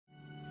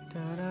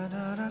What's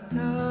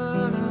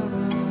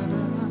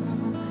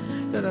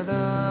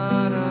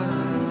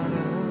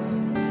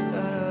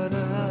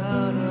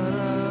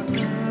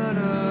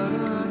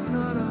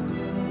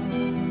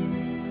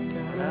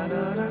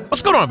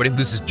going on, everybody?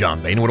 This is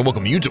John Bain. I want to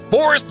welcome you to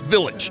Forest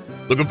Village.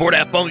 Looking forward to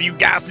have fun with you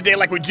guys today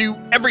like we do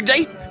every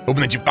day.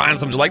 Hoping that you find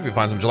something you like. If you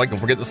find something you like, don't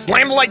forget to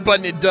slam the like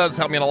button. It does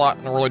help me out a lot,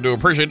 and I really do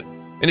appreciate it.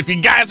 And if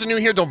you guys are new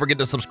here, don't forget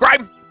to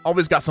subscribe.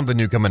 Always got something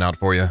new coming out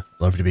for you.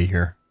 Love to be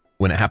here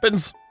when it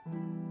happens.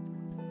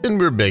 And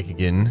we're back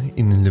again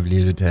in the lovely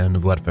little town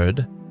of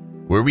Watford,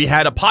 where we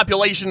had a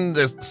population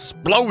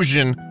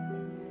explosion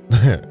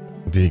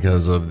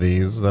because of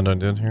these that I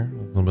did here. A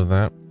little bit of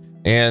that.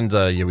 And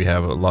yeah, we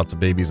have lots of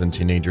babies and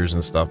teenagers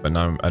and stuff, and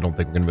I don't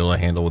think we're gonna be able to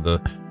handle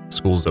the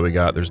schools that we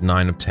got. There's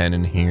 9 of 10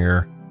 in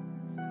here.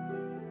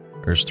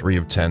 There's 3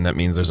 of 10. That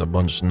means there's a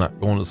bunch not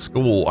going to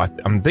school.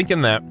 I'm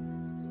thinking that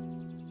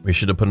we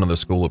should have put another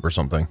school up or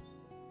something,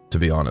 to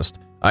be honest.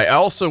 I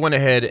also went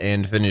ahead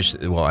and finished,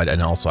 well, I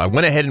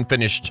went ahead and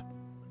finished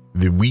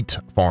the wheat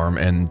farm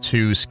and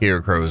 2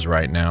 scarecrows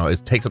right now.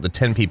 It takes up to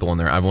 10 people in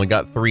there. I've only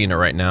got 3 in it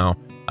right now.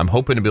 I'm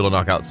hoping to be able to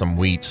knock out some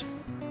wheat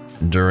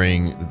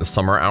during the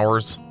summer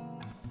hours.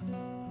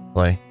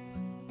 Play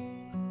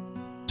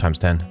times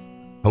 10.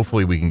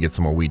 Hopefully we can get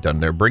some more wheat done.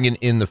 They're bringing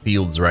in the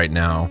fields right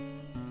now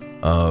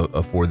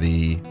for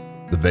the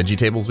veggie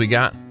tables we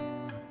got,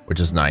 which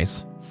is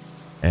nice.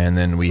 And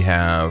then we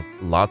have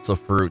lots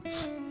of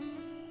fruits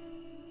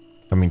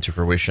coming to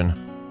fruition.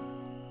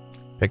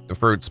 Pick the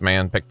fruits,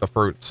 man. Pick the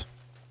fruits.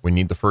 We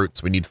need the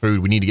fruits. We need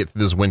food. We need to get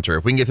through this winter.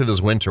 If we can get through this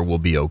winter, we'll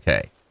be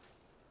okay.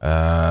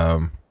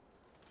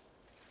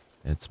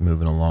 It's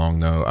moving along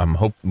though.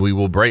 We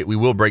will break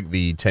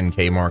the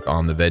 10K mark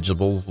on the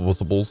vegetables,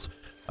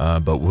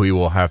 but we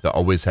will have to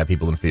always have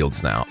people in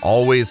fields now.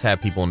 Always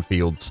have people in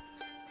fields.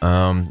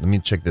 Let me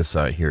check this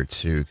out here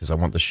too, because I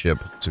want the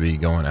ship to be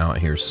going out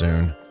here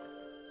soon.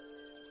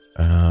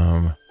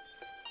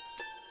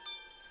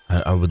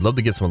 I would love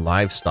to get some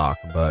livestock,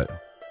 but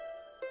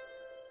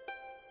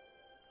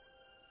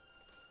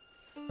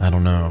I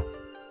don't know.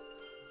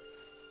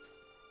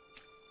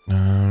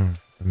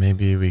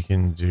 Maybe we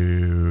can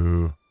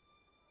do...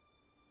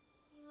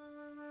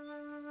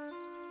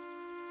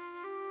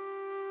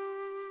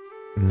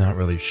 I'm not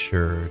really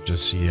sure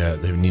just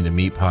yet. They need a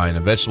meat pie and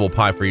a vegetable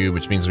pie for you,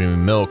 which means we need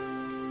milk.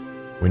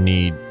 We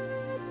need...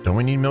 Don't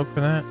we need milk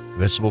for that?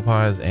 Vegetable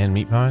pies and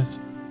meat pies?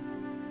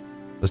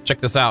 Let's check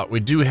this out. We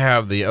do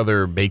have the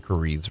other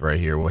bakeries right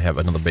here. We'll have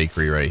another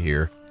bakery right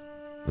here.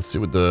 Let's see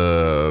what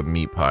the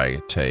meat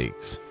pie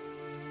takes.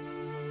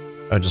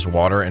 Just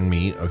water and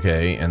meat,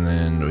 okay, and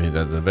then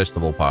the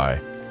vegetable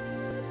pie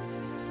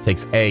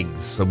takes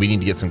eggs, so we need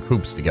to get some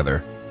coops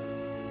together,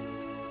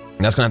 and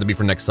that's gonna have to be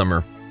for next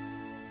summer.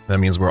 That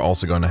means we're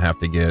also going to have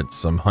to get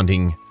some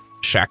hunting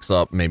shacks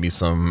up, maybe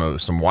some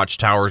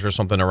watchtowers or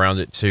something around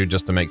it too,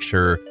 just to make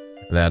sure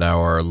that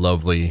our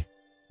lovely,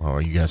 well,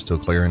 are you guys still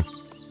clearing?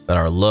 That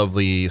our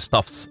lovely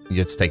stuffs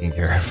gets taken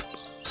care of.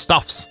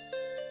 Stuffs,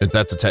 if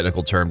that's a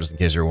technical term, just in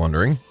case you're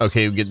wondering.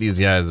 Okay, we get these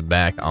guys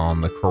back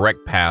on the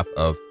correct path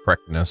of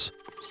correctness.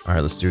 All right,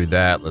 let's do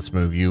that. Let's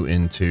move you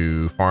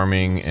into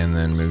farming and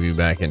then move you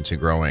back into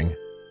growing.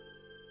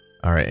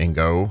 All right, and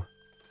go.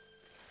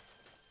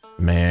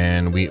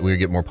 Man, we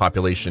get more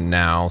population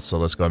now, so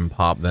let's go ahead and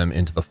pop them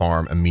into the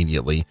farm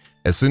immediately.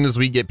 As soon as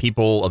we get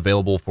people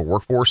available for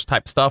workforce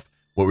type stuff,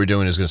 what we're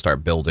doing is going to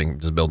start building,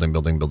 just building.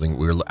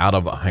 We're out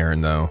of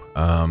iron though.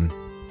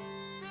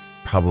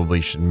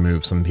 Probably should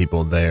move some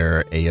people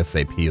there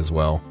ASAP as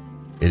well.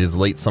 It is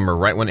late summer.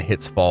 Right when it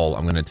hits fall,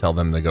 I'm going to tell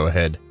them to go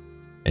ahead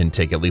and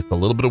take at least a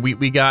little bit of wheat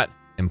we got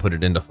and put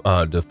it into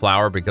the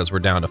flour, because we're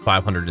down to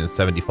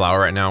 570 flour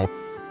right now.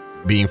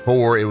 Being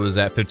 4, it was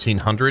at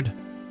 1,500.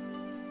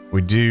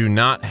 We do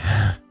not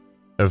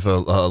have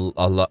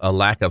a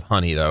lack of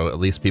honey though. At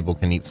least people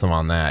can eat some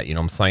on that. You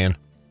know what I'm saying?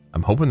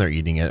 I'm hoping they're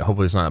eating it.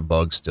 Hopefully it's not a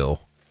bug still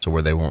to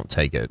where they won't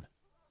take it.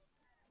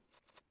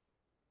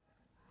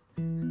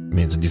 I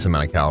mean, it's a decent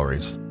amount of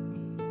calories.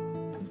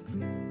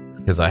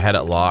 Because I had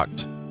it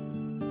locked.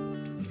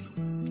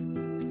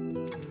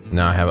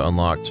 Now I have it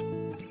unlocked.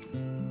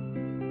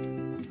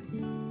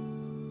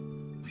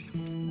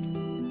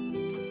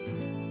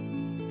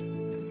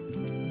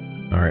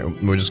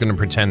 Alright, we're just going to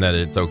pretend that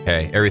it's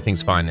okay.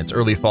 Everything's fine. It's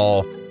early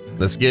fall.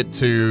 Let's get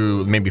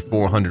to maybe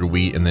 400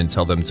 wheat and then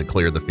tell them to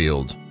clear the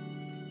field.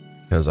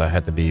 Because I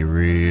have to be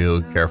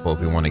real careful if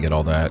we want to get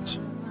all that.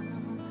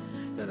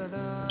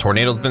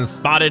 Tornado's been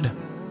spotted.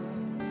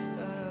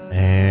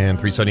 And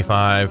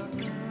 375,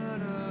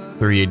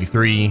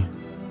 383,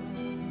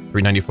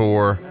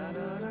 394,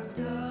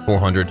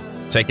 400.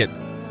 Take it.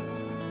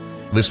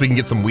 At least we can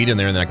get some wheat in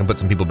there, and then I can put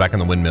some people back in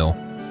the windmill.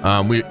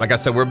 Like I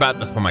said, we're about,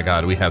 oh my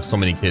God, we have so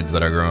many kids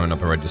that are growing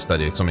up and ready to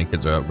study. So many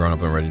kids are growing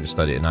up and ready to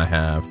study, and I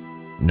have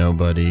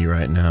nobody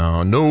right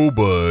now.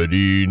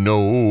 Nobody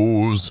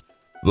knows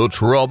the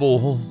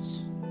troubles.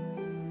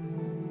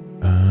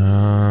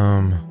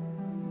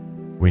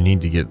 We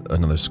need to get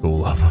another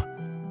school up.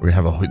 We're gonna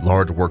have a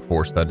large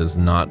workforce that is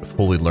not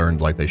fully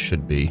learned like they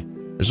should be.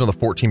 There's another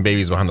 14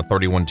 babies behind the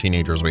 31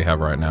 teenagers we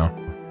have right now.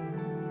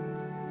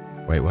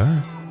 Wait,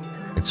 what?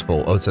 It's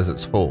full. Oh, it says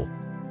it's full.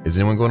 Is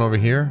anyone going over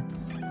here?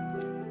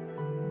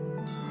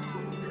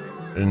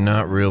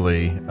 Not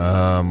really.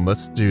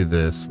 Let's do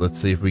this. Let's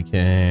see if we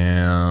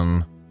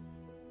can...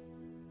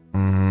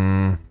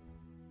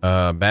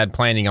 bad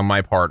planning on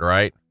my part,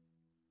 right?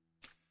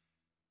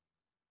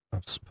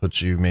 Let's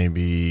put you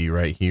maybe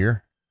right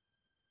here.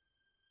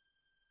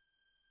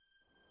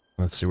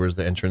 Let's see, where's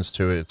the entrance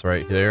to it? It's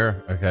right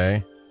there.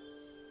 Okay.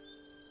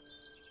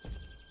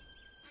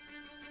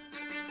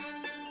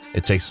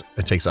 It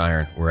takes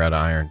iron. We're out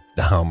of iron.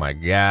 Oh my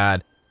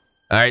god.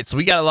 All right, so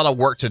we got a lot of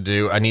work to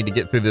do. I need to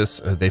get through this.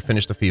 They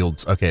finished the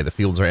fields. Okay, the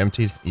fields are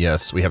emptied.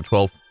 Yes, we have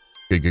 12.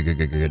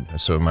 Good.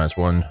 So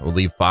 -1. We'll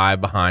leave 5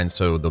 behind,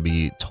 so there'll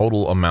be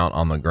total amount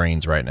on the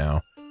grains right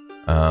now.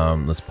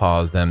 Let's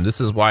pause them.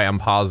 This is why I'm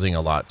pausing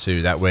a lot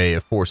too. That way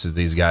it forces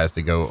these guys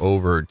to go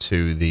over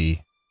to the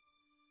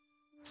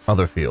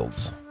other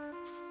fields.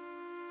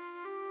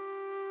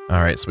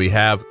 All right, so we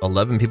have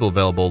 11 people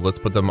available. Let's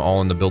put them all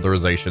into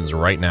builderizations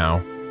right now.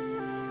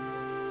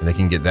 And they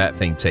can get that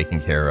thing taken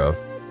care of.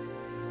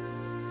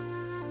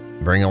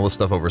 Bring all this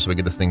stuff over so we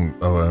get this thing.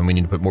 Oh, and we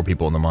need to put more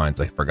people in the mines.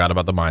 I forgot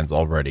about the mines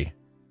already.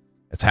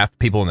 It's half the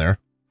people in there.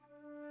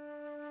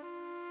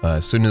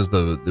 As soon as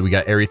we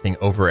got everything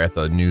over at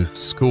the new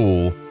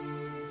school,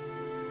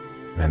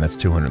 man, that's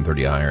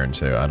 230 iron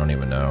too. I don't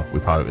even know.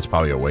 It's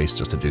probably a waste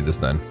just to do this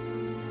then.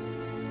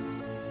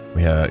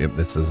 Yep,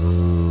 this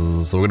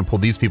is, so we're gonna pull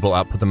these people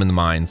out, put them in the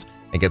mines,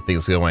 and get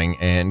things going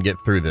and get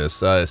through this.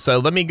 So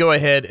let me go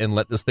ahead and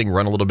let this thing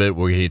run a little bit.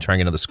 We're trying to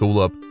get another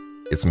school up,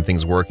 get some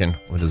things working.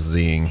 What is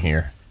Zing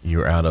here?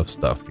 You're out of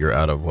stuff. You're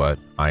out of what?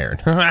 Iron.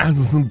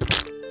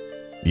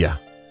 Yeah.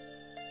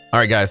 All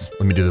right, guys,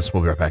 let me do this.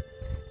 We'll be right back.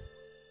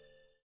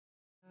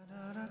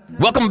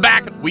 Welcome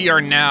back. We are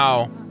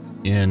now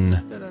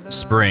in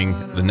spring.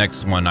 The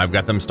next one, I've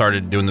got them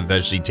started doing the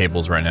veggie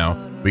tables right now.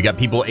 We got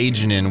people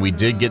aging in. We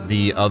did get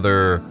the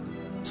other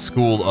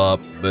school up,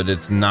 but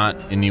it's not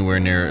anywhere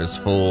near as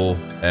full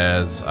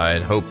as I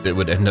had hoped it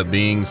would end up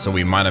being. So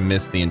we might have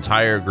missed the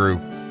entire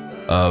group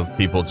of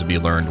people to be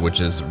learned,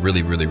 which is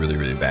really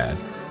bad.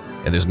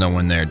 And there's no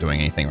one there doing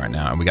anything right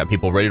now. And we got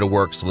people ready to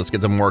work, so let's get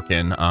them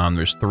working.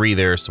 There's 3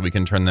 there, so we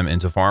can turn them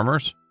into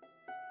farmers.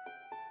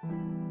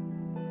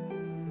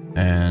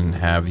 And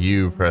have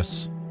you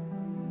press...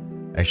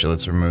 Actually,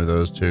 let's remove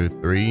those 2,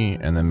 3,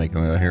 and then make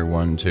them go here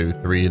 1, 2,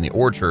 3 in the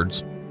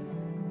orchards.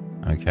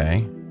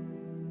 Okay.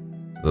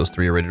 So those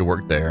 3 are ready to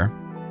work there.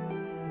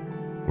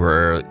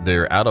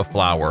 They're out of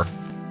flour.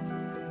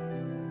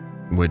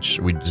 Which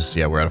we just,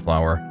 yeah, we're out of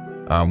flour.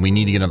 We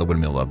need to get another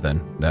windmill up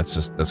then.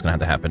 That's gonna have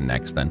to happen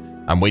next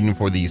then. I'm waiting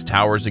for these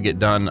towers to get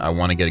done. I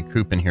want to get a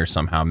coop in here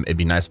somehow. It'd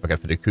be nice if I could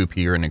fit a coop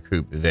here and a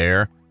coop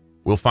there.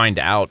 We'll find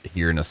out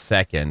here in a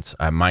second.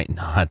 I might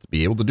not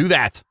be able to do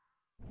that.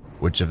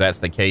 Which, if that's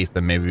the case,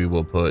 then maybe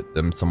we'll put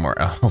them somewhere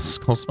else.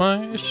 Skull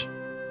Smash.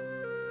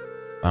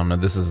 I don't know.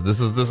 This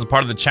is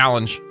part of the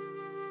challenge.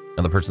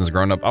 Another person's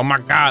grown up. Oh my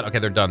god. Okay,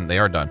 they're done. They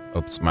are done.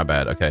 Oops, my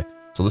bad. Okay,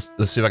 so let's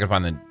see if I can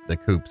find the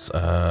coops.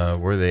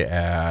 Where are they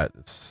at?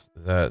 That's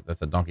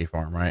a donkey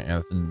farm, right? Yeah,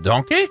 that's a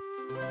donkey.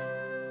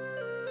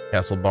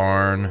 Castle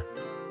barn.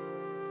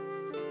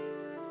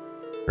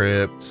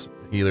 Crypt.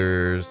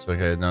 Healers.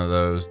 Okay, none of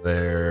those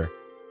there.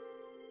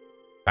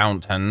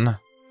 Fountain.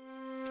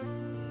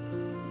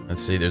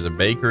 Let's see, there's a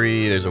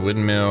bakery, there's a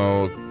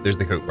windmill, there's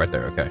the coop right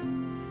there, okay.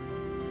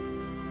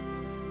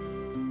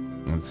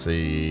 Let's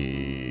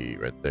see,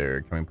 right there,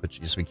 can we put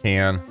you, yes we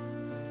can.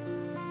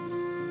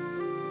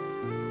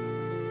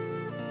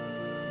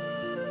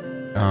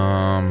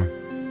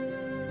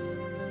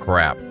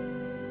 Crap.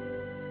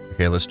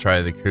 Okay, let's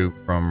try the coop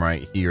from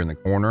right here in the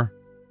corner.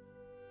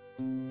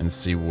 And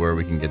see where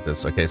we can get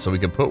this. Okay, so we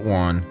could put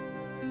one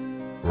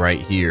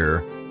right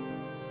here.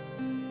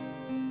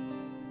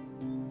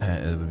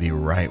 It would be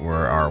right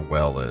where our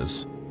well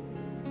is.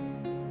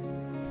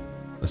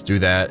 Let's do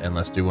that, and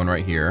let's do one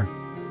right here.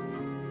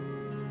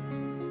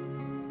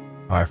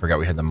 Oh, I forgot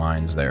we had the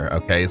mines there.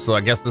 Okay, so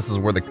I guess this is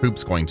where the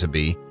coop's going to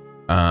be.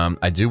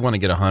 I do want to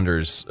get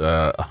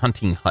a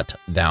hunting hut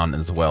down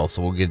as well,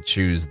 so we'll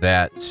choose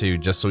that too,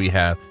 just so we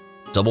have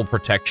double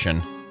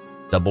protection,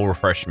 double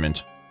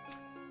refreshment,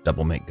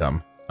 double make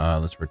gum.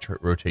 Let's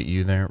rotate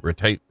you there.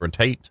 Rotate.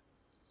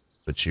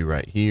 Put you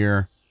right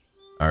here.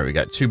 All right, we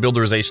got 2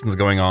 builderizations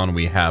going on.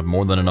 We have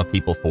more than enough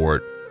people for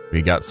it.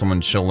 We got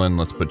someone chilling.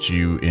 Let's put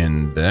you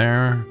in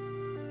there.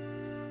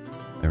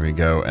 There we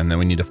go. And then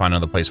we need to find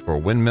another place for a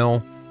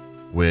windmill,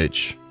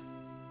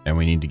 and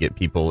we need to get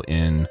people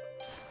in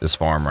this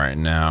farm right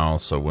now.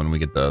 So when we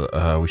get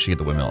we should get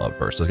the windmill up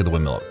first. Let's get the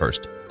windmill up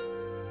first.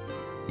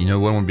 You know,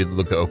 one would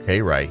look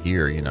okay right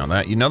here. You know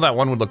that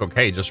one would look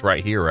okay just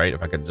right here, right?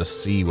 If I could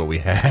just see what we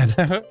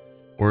had.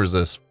 Where's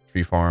this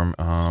tree farm?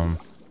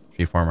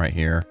 Tree farm right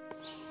here.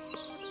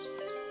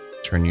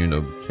 Turn you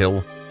into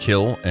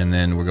kill, and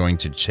then we're going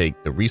to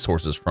take the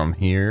resources from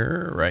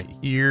here, right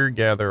here,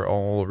 gather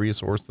all the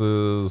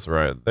resources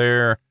right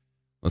there.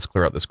 Let's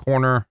clear out this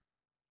corner.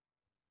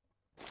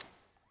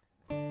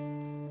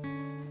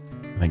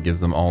 That gives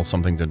them all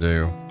something to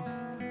do.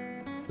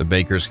 The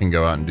bakers can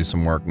go out and do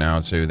some work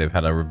now, too. They've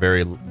had a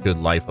very good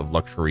life of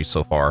luxury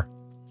so far.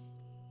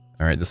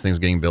 All right, this thing's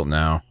getting built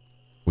now.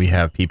 We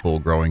have people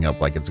growing up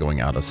like it's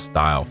going out of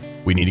style.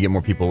 We need to get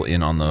more people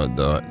in on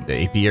the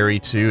apiary,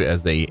 too,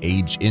 as they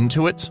age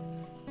into it.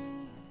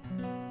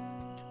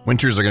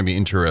 Winters are going to be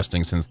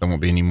interesting since there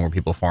won't be any more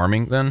people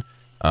farming then.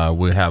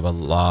 We'll have a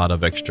lot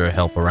of extra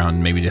help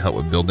around, maybe to help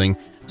with building.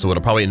 So what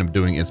I'll probably end up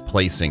doing is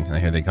placing.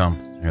 Here they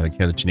come. Here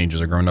the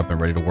teenagers are growing up and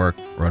ready to work.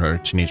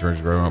 Teenagers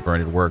are growing up and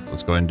ready to work.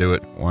 Let's go ahead and do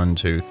it. 1,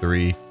 2,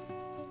 3.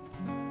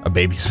 A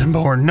baby's been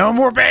born. No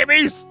more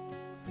babies!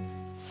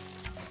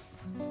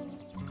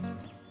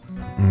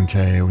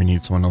 Okay, we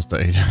need someone else to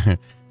age.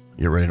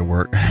 Get ready to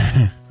work.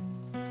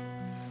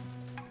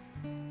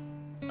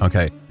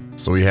 Okay,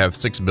 so we have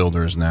 6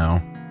 builders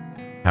now.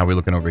 How are we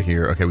looking over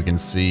here? Okay, we can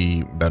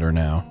see better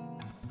now.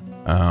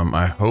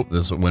 I hope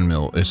this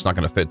windmill, it's not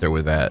going to fit there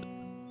with that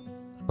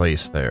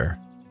place there.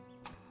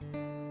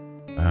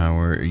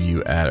 Where are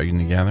you at? Are you in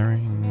the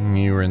gathering?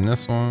 You were in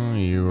this one?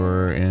 You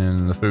were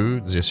in the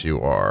foods? Yes,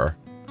 you are.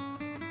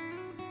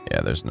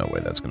 Yeah, there's no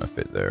way that's going to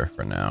fit there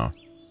for now.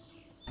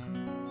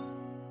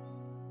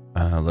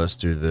 Let's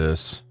do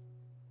this.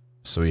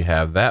 So we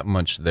have that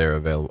much there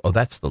available. Oh,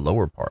 that's the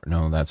lower part.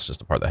 No, that's just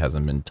the part that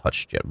hasn't been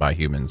touched yet by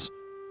humans.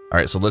 All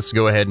right, so let's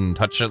go ahead and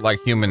touch it like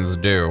humans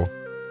do.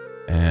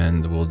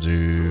 And we'll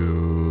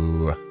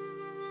do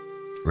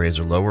raise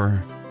or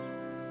lower.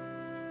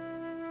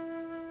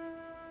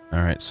 All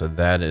right, so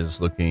that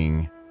is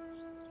looking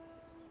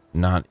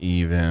not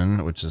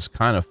even, which is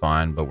kind of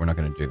fine, but we're not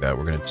going to do that.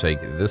 We're going to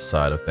take this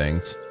side of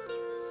things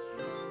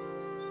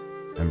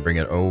and bring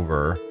it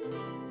over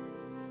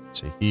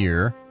to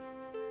here,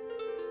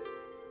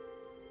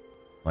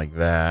 like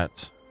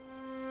that.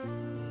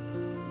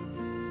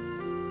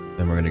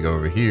 Then we're going to go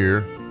over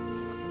here.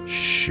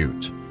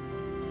 Shoot.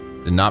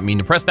 Did not mean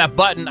to press that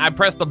button. I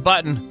pressed the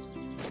button.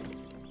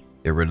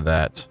 Get rid of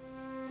that.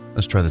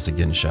 Let's try this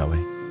again, shall we?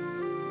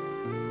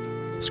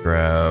 Let's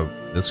grab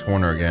this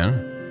corner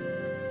again.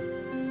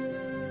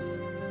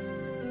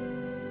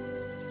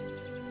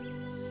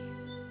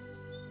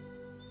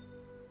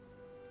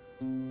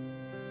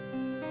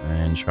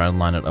 And try to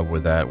line it up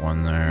with that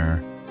one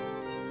there.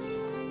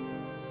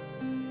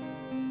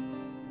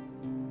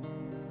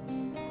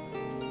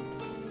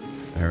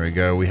 There we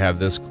go. We have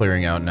this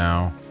clearing out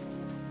now.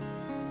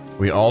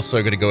 We also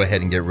are going to go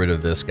ahead and get rid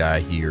of this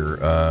guy here.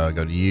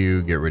 Go to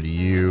you, get rid of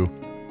you.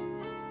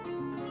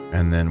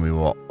 And then we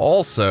will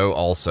also,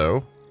 is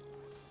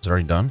it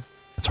already done?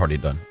 It's already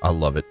done. I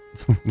love it.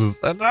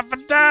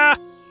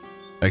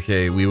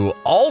 Okay, we will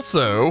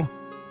also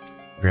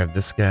grab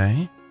this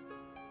guy.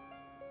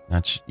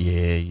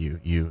 Yeah,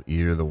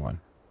 you're the one.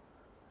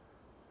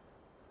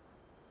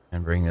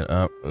 And bring it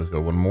up. Let's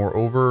go one more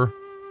over.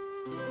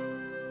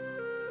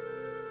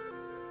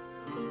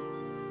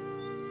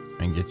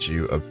 And get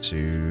you up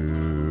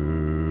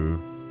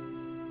to...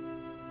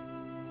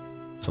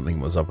 Something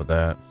was up with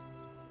that.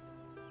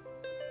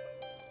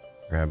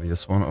 Grab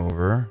this one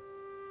over.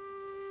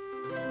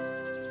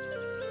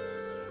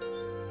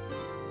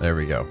 There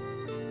we go.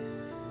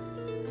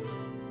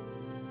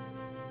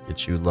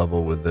 Get you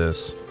level with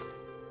this.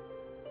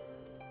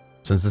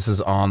 Since this is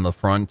on the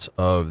front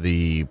of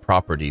the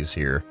properties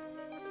here,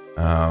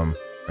 are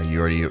you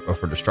already up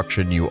for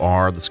destruction? You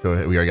are. Let's go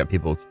ahead. We already got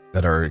people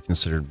that are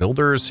considered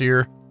builders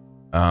here.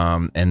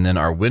 And then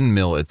our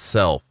windmill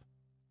itself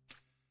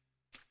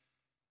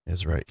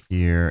is right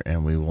here.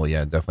 And we will,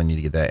 yeah, definitely need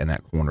to get that in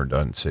that corner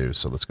done too.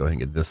 So let's go ahead and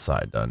get this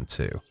side done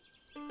too.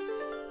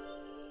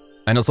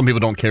 I know some people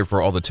don't care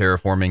for all the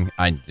terraforming.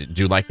 I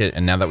do like it.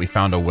 And now that we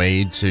found a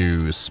way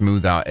to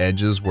smooth out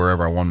edges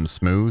wherever I want them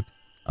smooth,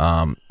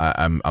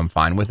 I'm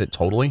fine with it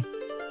totally.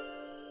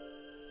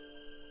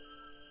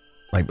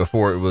 Like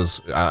before it was,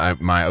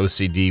 my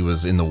OCD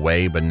was in the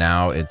way, but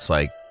now it's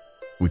like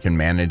we can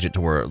manage it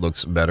to where it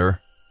looks better.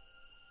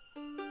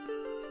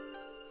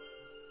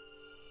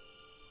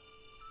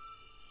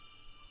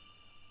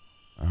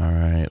 All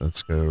right,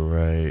 let's go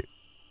right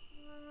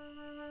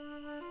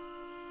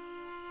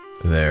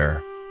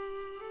there.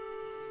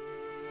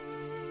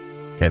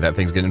 Okay, that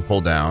thing's getting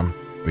pulled down.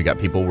 We got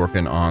people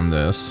working on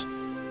this.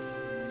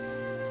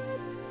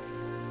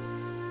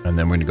 And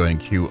then we're going to go ahead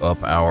and queue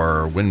up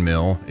our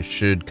windmill. It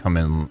should come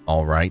in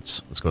all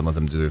right. Let's go and let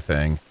them do their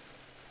thing.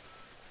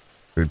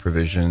 Food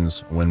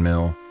provisions,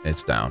 windmill,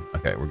 it's down.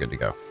 Okay, we're good to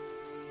go.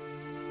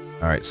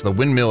 All right, so the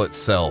windmill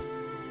itself.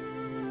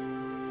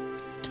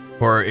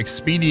 For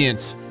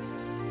expedient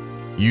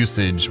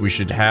usage, we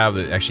should have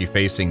it actually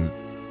facing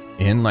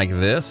in like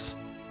this.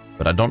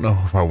 But I don't know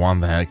if I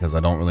want that because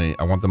I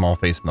want them all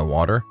facing the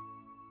water.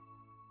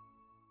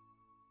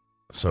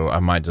 So I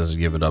might just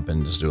give it up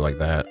and just do it like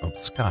that.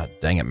 Oops, God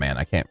dang it, man.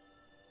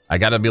 I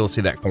gotta be able to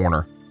see that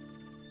corner.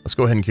 Let's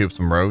go ahead and queue up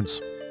some roads.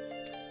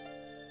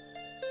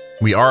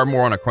 We are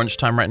more on a crunch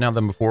time right now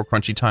than before.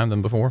 Crunchy time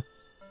than before.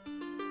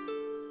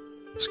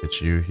 Let's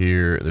get you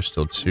here. There's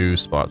still 2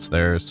 spots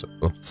there. So,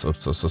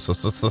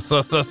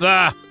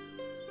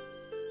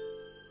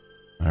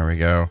 there we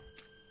go.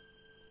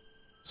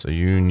 So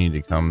you need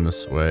to come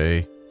this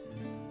way.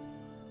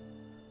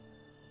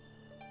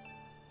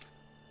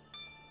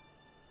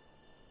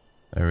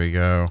 There we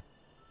go.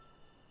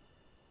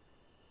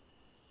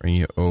 Bring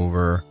you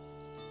over.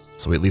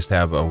 So we at least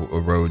have a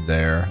road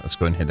there. Let's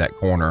go ahead and hit that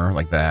corner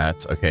like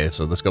that. Okay,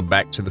 so let's go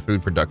back to the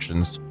food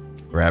productions.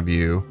 Grab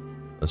you.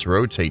 Let's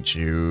rotate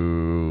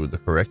you the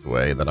correct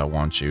way that I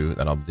want you,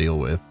 that I'll deal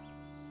with.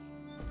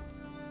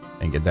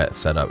 And get that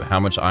set up. How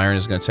much iron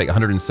is going to take?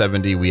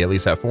 170. We at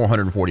least have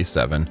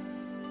 447.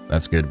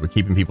 That's good. We're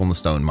keeping people in the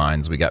stone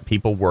mines. We got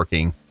people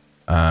working.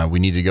 We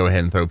need to go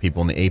ahead and throw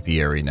people in the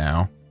apiary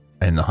now.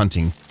 And the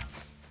hunting.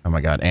 Oh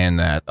my god. And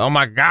that. Oh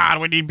my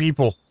god, we need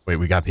people. Wait,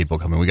 we got people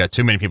coming. We got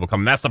too many people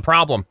coming. That's the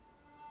problem.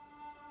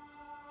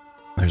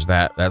 There's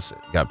that. That's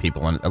got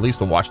people in it. At least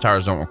the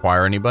watchtowers don't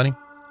require anybody.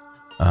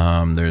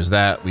 There's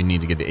that. We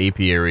need to get the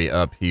apiary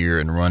up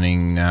here and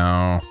running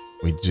now.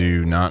 We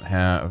do not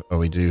have... Oh,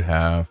 we do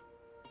have...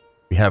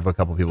 We have a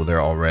couple people there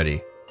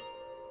already.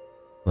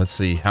 Let's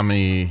see. How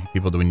many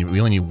people do we need? We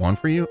only need one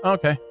for you?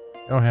 Okay.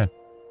 Go ahead.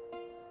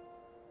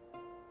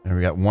 And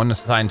we got one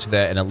assigned to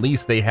that. And at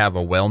least they have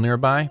a well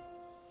nearby.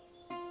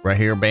 Right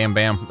here. Bam,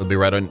 bam. They'll be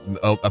right on,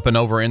 up and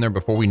over in there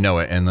before we know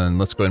it. And then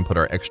let's go ahead and put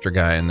our extra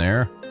guy in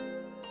there.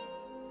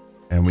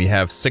 And we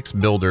have 6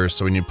 builders.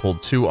 So we need to pull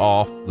 2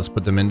 off. Let's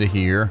put them into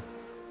here.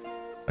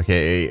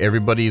 Okay.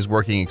 Everybody's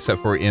working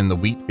except for in the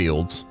wheat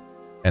fields.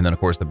 And then, of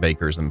course, the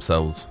bakers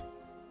themselves.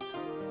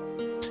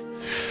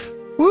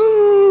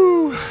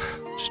 Woo!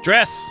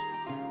 Stress.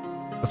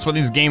 That's what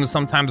these games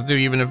sometimes do,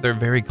 even if they're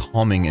very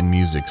calming in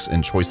musics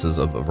and choices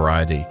of a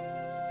variety.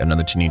 Got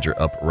another teenager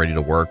up, ready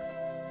to work.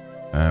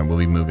 We'll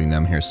be moving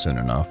them here soon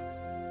enough.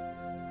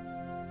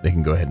 They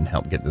can go ahead and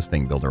help get this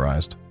thing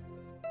builderized.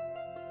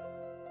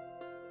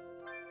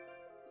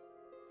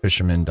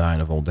 Fishermen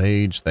died of old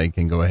age. They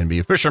can go ahead and be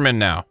a fisherman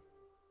now.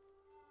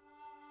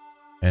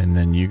 And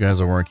then you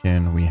guys are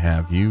working. We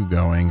have you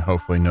going.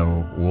 Hopefully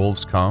no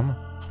wolves come.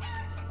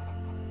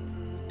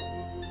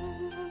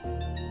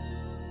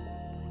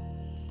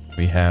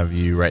 We have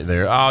you right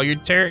there. Oh, you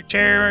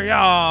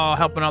oh,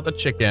 helping out the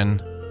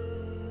chicken.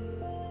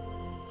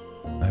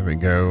 There we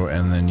go.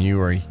 And then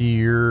you are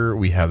here.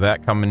 We have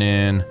that coming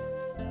in.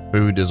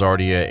 Food is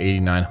already at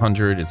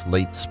 8,900. It's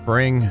late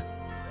spring.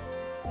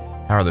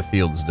 How are the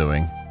fields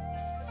doing?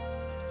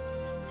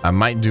 I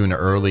might do an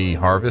early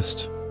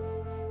harvest.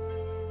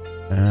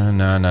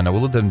 No.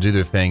 We'll let them do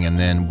their thing, and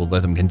then we'll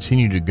let them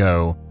continue to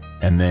go,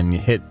 and then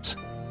hit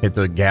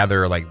the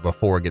gather like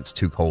before it gets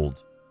too cold.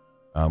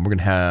 We're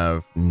gonna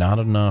have not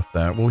enough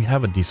that. Well, we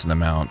have a decent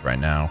amount right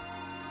now.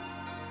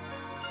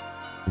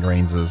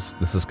 Grains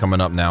this is coming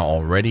up now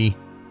already.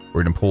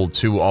 We're gonna pull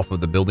 2 off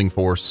of the building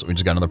force. We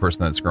just got another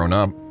person that's grown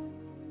up.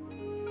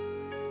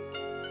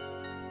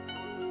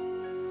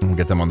 We'll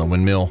get them on the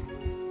windmill.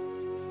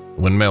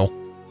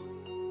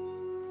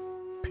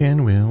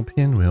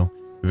 Pinwheel.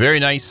 Very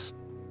nice.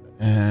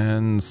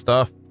 And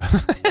stuff.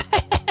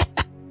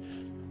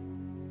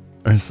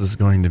 This is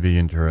going to be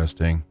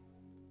interesting.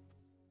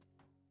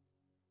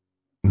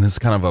 And this is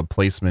kind of a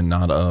placement,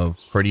 not of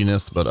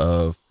prettiness, but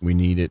of we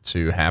need it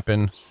to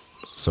happen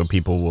so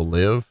people will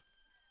live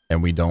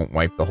and we don't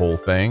wipe the whole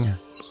thing.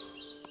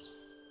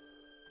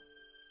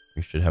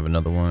 We should have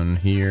another one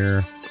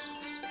here.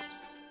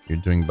 You're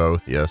doing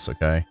both. Yes.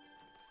 Okay.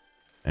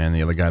 And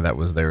the other guy that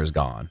was there is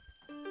gone.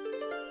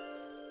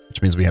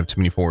 Which means we have too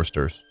many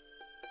foresters.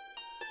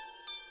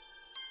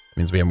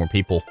 Means we have more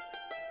people.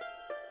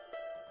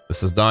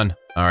 This is done.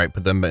 All right,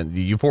 put them.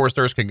 You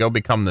foresters can go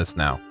become this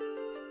now.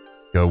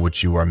 Go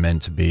what you are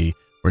meant to be.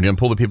 We're gonna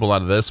pull the people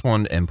out of this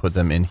one and put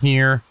them in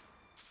here.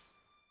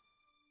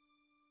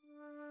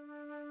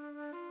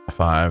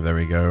 5. There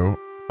we go.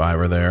 5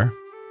 are there.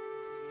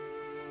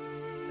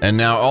 And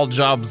now all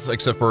jobs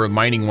except for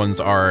mining ones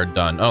are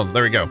done. Oh,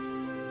 there we go.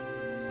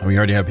 We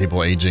already have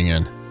people aging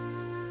in.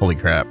 Holy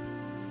crap.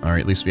 All right,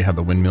 at least we have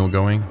the windmill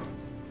going.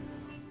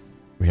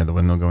 We have the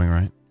windmill going,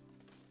 right?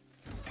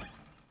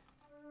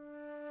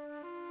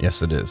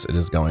 Yes, it is. It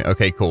is going.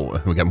 Okay, cool.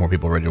 We got more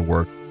people ready to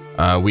work.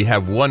 We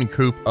have 1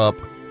 coop up.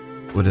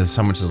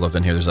 How much is left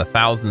in here? There's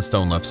 1,000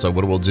 stone left. So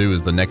what we'll do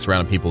is the next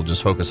round of people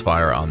just focus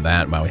fire on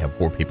that. While we have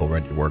 4 people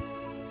ready to work.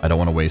 I don't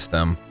want to waste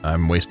them.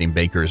 I'm wasting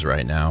bakers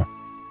right now.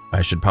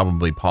 I should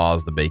probably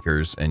pause the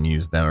bakers and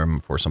use them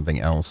for something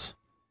else.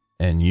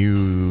 And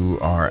you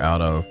are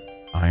out of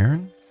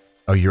iron?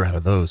 Oh, you're out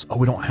of those. Oh,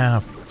 we don't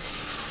have.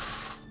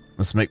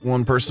 Let's make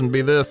 1 person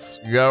be this.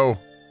 Go.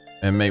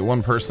 And make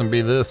 1 person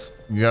be this.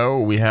 Go.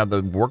 We have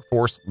the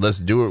workforce. Let's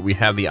do it. We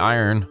have the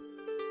iron.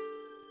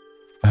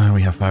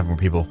 We have 5 more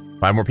people.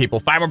 5 more people.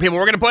 5 more people.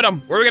 We're going to put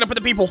them. Where are we going to put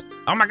the people?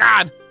 Oh my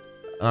God.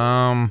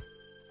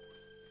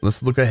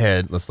 Let's look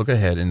ahead. Let's look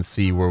ahead and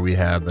see where we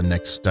have the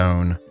next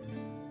stone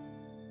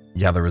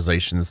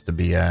gatherizations to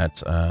be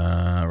at.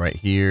 Right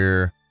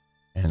here.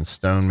 And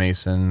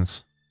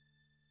stonemasons.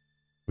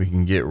 We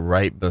can get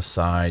right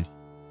beside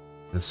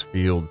this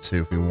field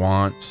too if we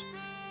want.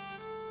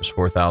 There's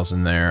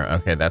 4,000 there.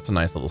 Okay, that's a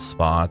nice little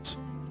spot.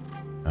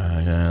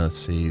 Let's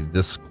see.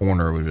 This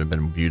corner would have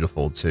been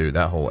beautiful too.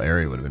 That whole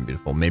area would have been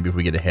beautiful. Maybe if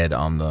we get ahead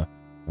on the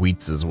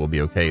wheatses, we'll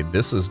be okay.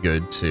 This is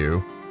good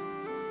too.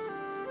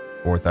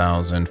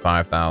 4,000,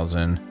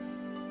 5,000.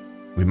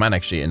 We might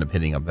actually end up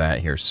hitting up that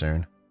here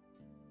soon.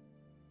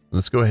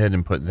 Let's go ahead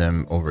and put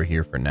them over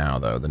here for now,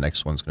 though. The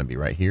next one's going to be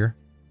right here.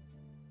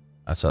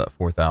 I saw that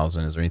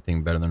 4,000. Is there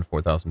anything better than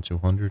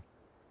 4,200?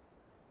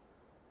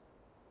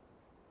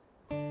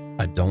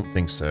 I don't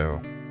think so.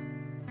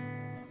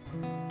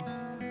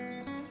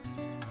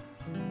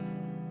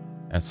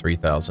 That's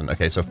 3,000.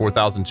 Okay, so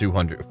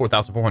 4,200,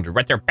 4,400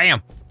 right there.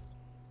 Bam.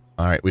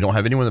 All right, we don't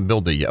have anyone to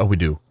build it yet. Oh, we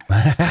do.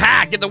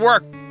 Get to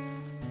work.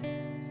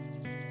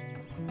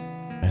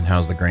 And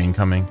how's the grain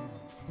coming?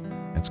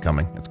 It's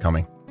coming. It's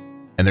coming.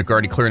 And they're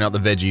already clearing out the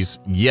veggies.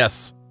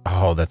 Yes.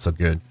 Oh, that's so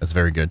good. That's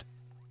very good.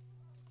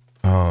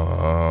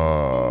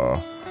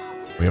 Oh,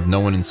 we have no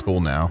one in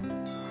school now.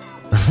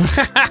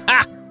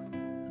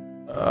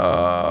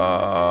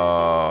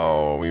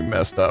 Oh, we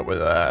messed up with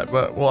that,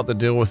 but we'll have to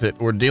deal with it.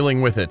 We're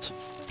dealing with it.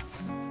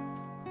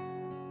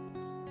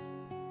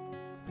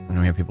 And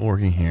we have people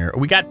working here.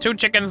 We got 2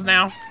 chickens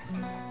now.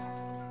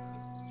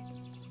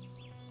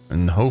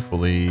 And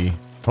hopefully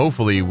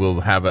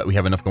we have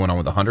enough going on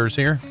with the hunters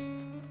here.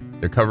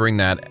 They're covering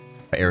that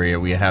area.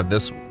 We have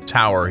this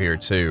tower here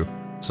too.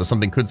 So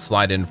something could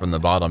slide in from the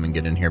bottom and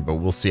get in here, but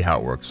we'll see how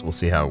it works. We'll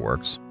see how it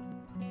works.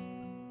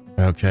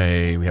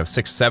 Okay, we have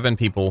 6, 7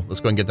 people. Let's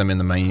go and get them in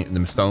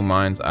the stone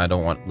mines. I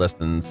don't want less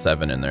than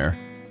 7 in there.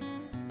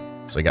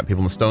 So we got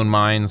people in the stone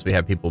mines. We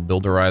have people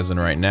builderizing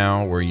right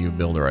now. Where are you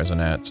builderizing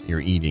at?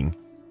 You're eating.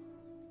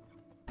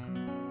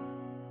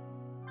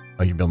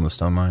 Oh, you're building the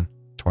stone mine?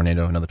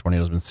 Tornado. Another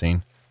tornado's been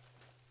seen.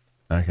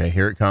 Okay,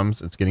 here it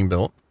comes. It's getting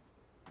built.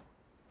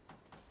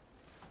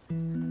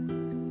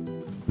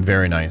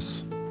 Very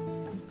nice.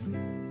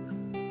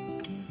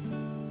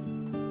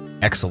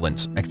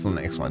 Excellent. Excellent,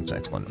 excellent,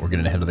 excellent. We're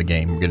getting ahead of the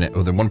game. We're getting...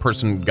 Oh, the one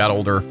person got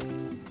older.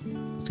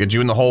 Let's get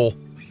you in the hole.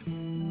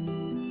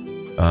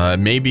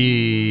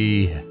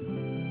 Maybe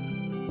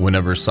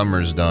whenever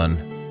summer's done.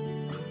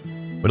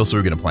 What else are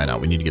we going to plan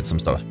out? We need to get some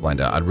stuff planned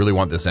out. I'd really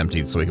want this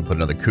emptied so we can put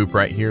another coop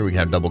right here. We can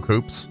have double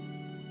coops.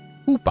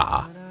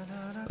 Hoopa.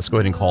 Let's go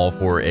ahead and call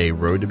for a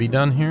road to be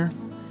done here.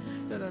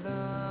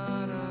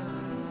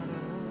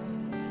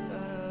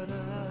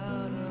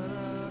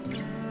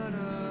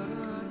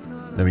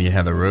 Then we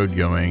have the road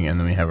going, and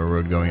then we have a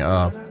road going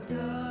up.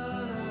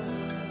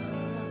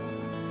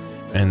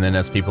 And then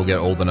as people get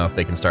old enough,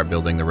 they can start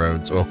building the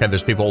roads. Okay,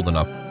 there's people old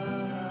enough.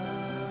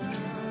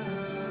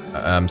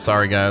 I'm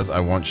sorry, guys. I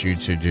want you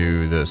to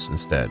do this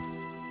instead.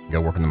 Go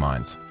work in the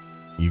mines.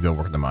 You go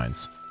work in the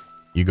mines.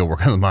 You go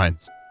work in the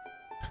mines.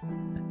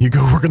 You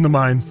go work in the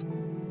mines.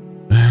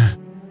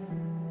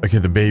 Okay,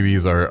 the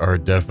babies are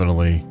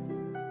definitely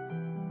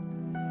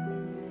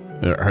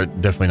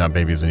not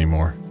babies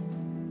anymore.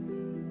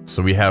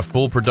 So we have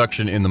full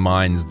production in the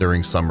mines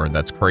during summer.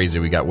 That's crazy.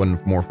 We got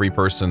one more free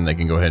person. They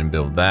can go ahead and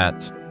build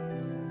that.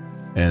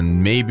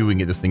 And maybe we can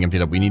get this thing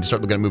emptied up. We need to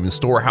start looking at moving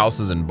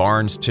storehouses and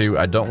barns too.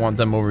 I don't want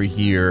them over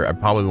here. I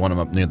probably want them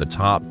up near the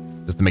top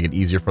just to make it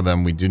easier for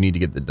them. We do need to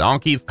get the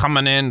donkeys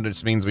coming in,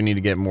 which means we need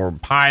to get more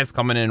pies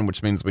coming in,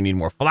 which means we need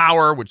more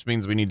flour, which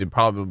means we need to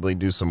probably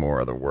do some more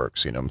other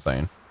works. You know what I'm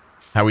saying?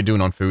 How we doing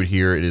on food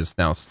here? It is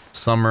now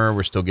summer.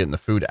 We're still getting the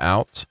food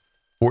out.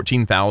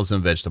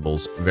 14,000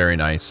 vegetables. Very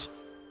nice.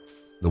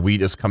 The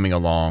wheat is coming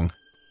along.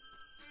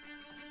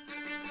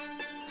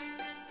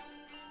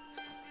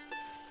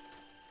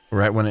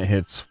 Right when it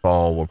hits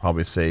fall, we'll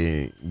probably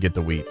say get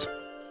the wheat.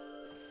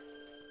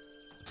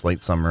 It's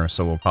late summer,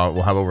 so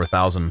we'll have over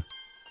 1,000.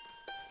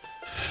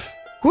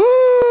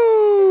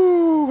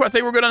 Woo! I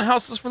think we're good on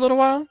houses for a little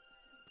while.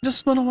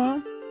 Just a little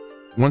while.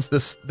 Once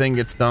this thing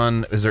gets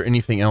done, is there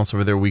anything else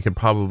over there we could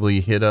probably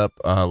hit up?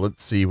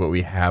 Let's see what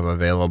we have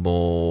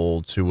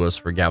available to us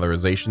for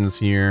galerizations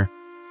here.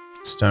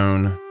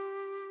 Stone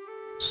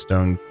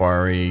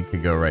quarry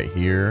could go right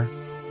here.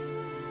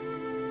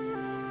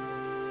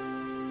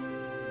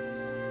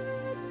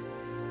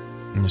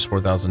 And just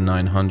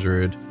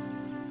 4,900.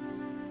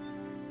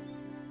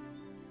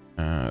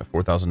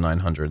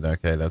 4,900.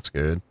 Okay, that's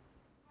good.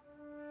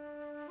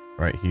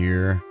 Right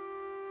here.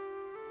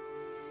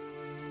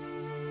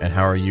 And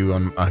how are you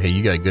on? Okay,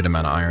 you got a good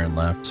amount of iron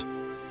left.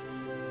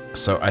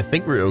 So I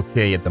think we're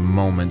okay at the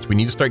moment. We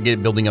need to start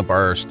building up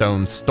our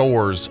stone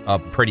stores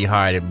up pretty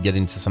high to get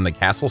into some of the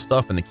castle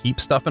stuff and the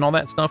keep stuff and all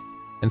that stuff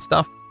and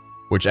stuff.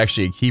 Which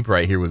actually a keep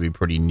right here would be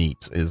pretty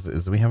neat.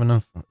 Do we have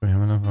enough? We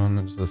have enough on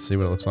this? Let's see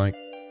what it looks like.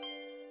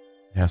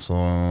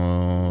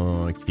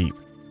 Castle keep.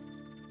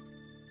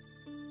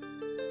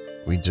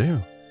 We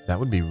do. That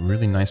would be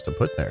really nice to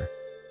put there.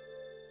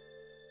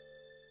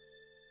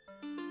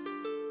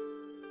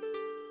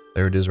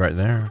 There it is right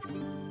there.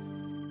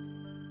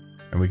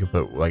 And we could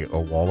put like a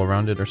wall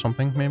around it or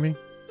something, maybe?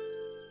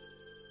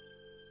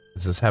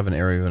 Does this have an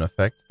area of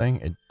effect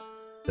thing? It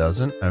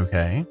doesn't?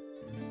 Okay.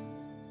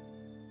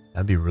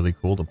 That'd be really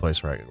cool to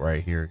place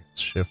right here.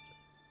 Shift.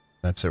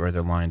 That's it right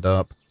there lined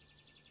up.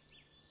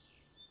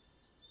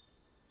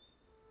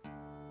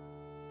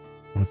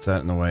 What's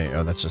that in the way?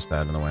 Oh, that's just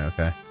that in the way.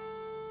 Okay.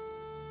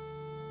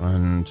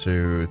 1,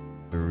 2,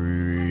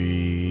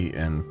 3,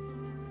 and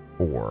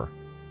 4.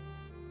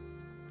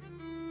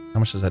 How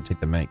much does that take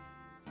to make?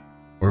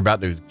 We're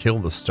about to kill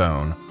the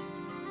stone.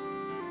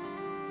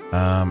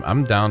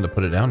 I'm down to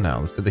put it down now.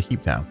 Let's do the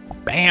heap down.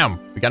 Bam!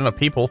 We got enough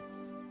people.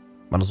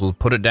 Might as well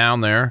put it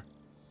down there.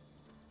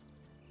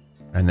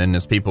 And then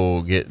as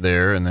people get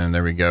there, and then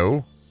there we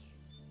go.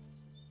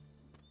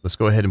 Let's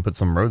go ahead and put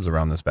some roads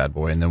around this bad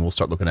boy, and then we'll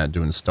start looking at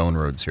doing stone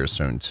roads here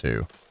soon,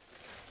 too.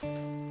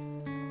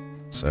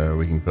 So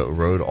we can put a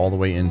road all the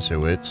way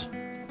into it.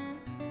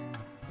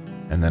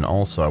 And then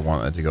also I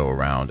want it to go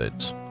around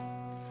it.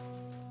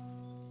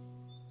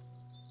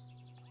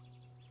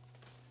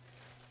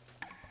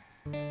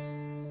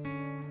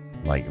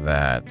 Like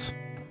that.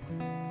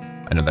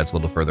 I know that's a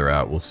little further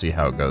out. We'll see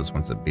how it goes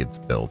once it gets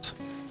built.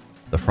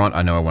 The front,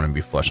 I know I want to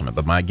be flush on it,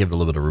 but might give it a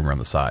little bit of room around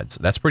the sides.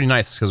 That's pretty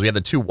nice because we have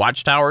the 2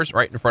 watchtowers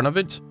right in front of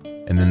it.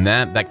 And then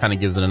that kind of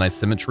gives it a nice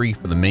symmetry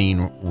for the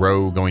main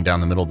row going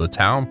down the middle of the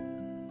town.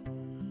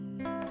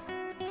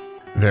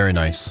 Very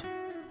nice.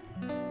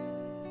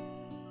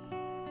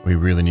 We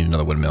really need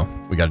another windmill.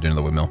 We got to do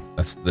another windmill.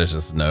 There's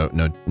just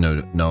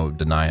no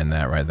denying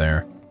that right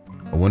there.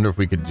 I wonder if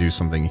we could do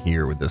something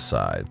here with this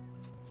side.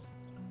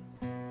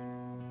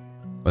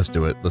 Let's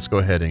do it. Let's go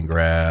ahead and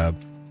grab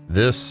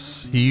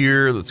this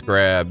here. Let's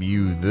grab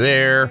you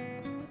there.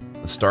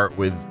 Let's start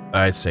with,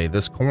 I'd say,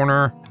 this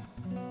corner.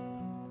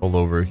 Pull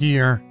over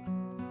here.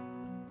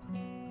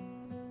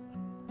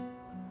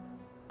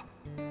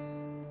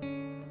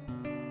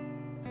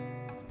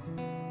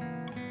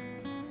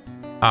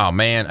 Oh,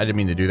 man. I didn't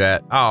mean to do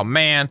that. Oh,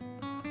 man.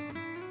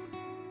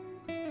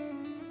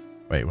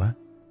 Wait, what?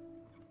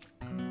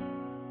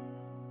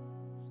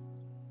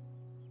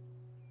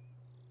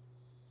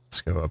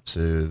 Let's go up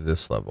to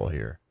this level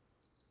here.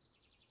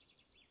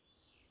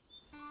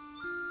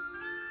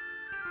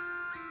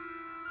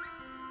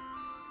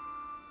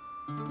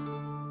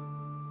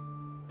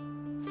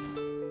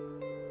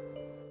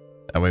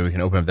 That way we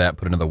can open up that,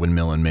 put another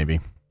windmill in maybe.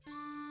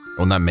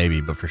 Well, not maybe,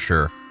 but for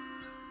sure.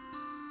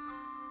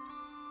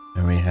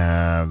 And we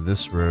have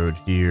this road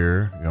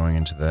here going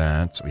into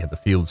that. So we have the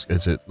fields.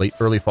 Is it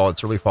early fall?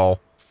 It's early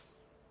fall.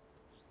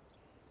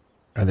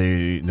 Are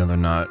they? No, they're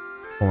not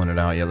pulling it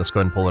out yet. Let's go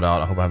ahead and pull it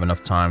out. I hope I have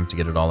enough time to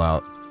get it all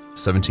out.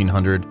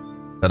 1,700.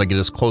 That'll get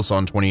us close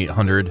on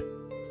 2,800.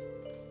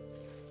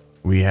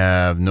 We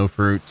have no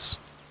fruits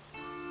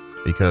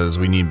because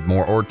we need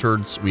more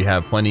orchards. We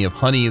have plenty of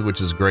honey, which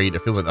is great.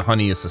 It feels like the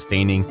honey is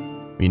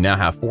sustaining. We now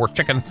have 4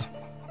 chickens.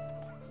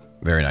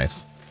 Very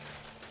nice.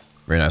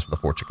 Very nice with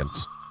the 4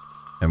 chickens.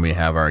 And we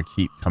have our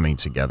keep coming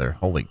together.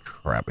 Holy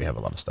crap, we have a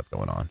lot of stuff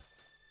going on.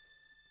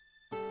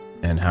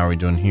 And how are we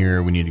doing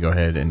here? We need to go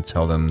ahead and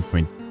tell them,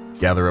 can we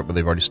gather up what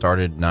they've already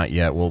started? Not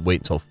yet. We'll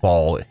wait until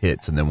fall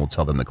hits, and then we'll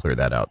tell them to clear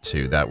that out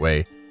too. That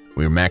way,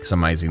 we're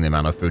maximizing the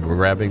amount of food we're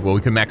grabbing. Well,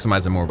 we can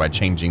maximize it more by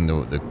changing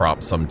the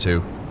crop some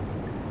too.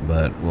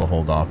 But we'll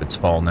hold off. It's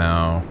fall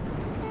now.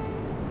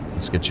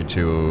 Let's get you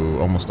to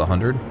almost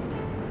 100.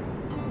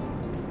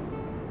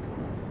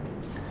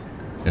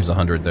 There's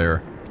 100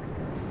 there.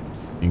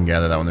 You can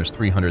gather that one. There's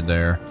 300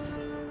 there.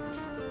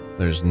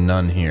 There's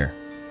none here.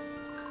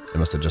 They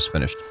must have just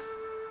finished.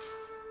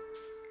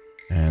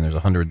 And there's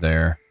 100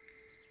 there.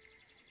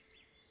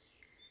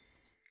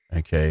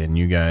 Okay, and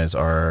you guys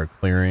are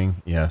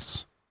clearing?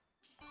 Yes.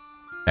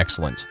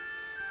 Excellent.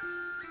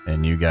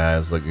 And you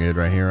guys look good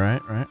right here,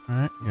 right? Right.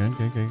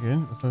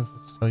 Good.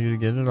 Let's tell you to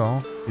get it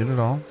all. Get it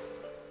all.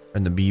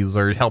 And the bees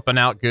are helping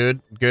out.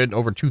 Good.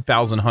 Over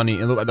 2,000 honey.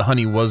 It looked like the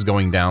honey was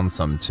going down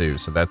some too,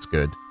 so that's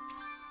good.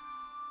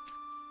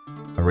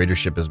 A raider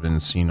ship has been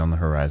seen on the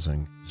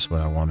horizon. Just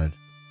what I wanted.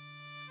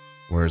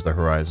 Where's the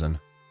horizon?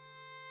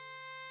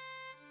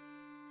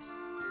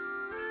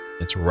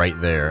 It's right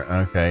there.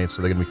 Okay,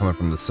 so they're going to be coming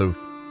from the south.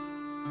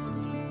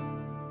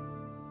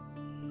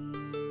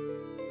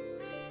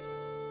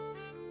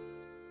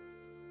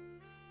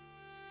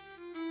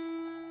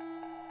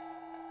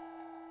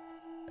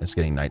 It's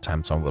getting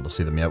nighttime, so I won't be able to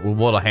see them yet. We'll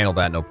be able to handle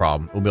that, no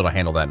problem. We'll be able to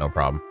handle that, no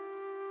problem.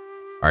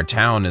 Our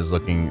town is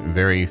looking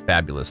very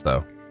fabulous,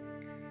 though.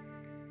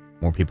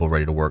 More people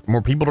ready to work.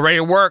 More people ready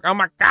to work. Oh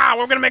my God,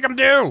 what are we going to make them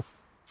do?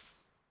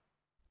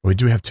 We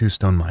do have 2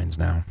 stone mines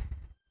now.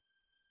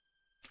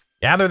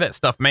 Gather that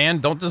stuff, man.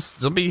 Don't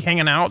be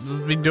hanging out.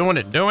 Just be doing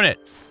it.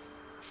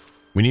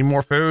 We need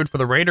more food for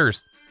the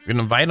raiders. We're going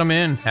to invite them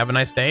in. Have a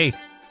nice day.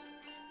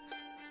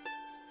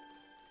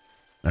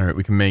 All right,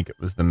 we can make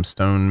with them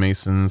stone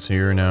masons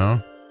here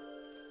now.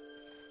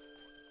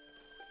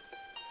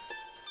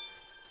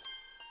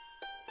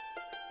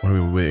 What are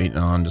we waiting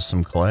on? Just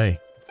some clay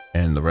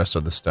and the rest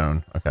of the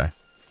stone. Okay.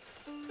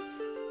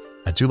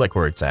 I do like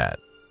where it's at.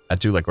 I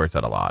do like where it's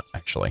at a lot,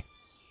 actually.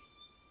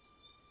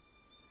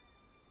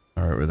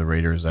 All right, where the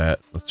raiders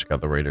at? Let's check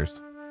out the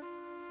raiders.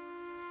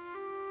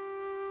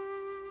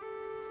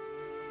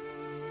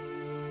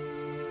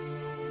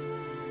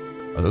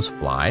 Are those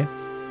flies?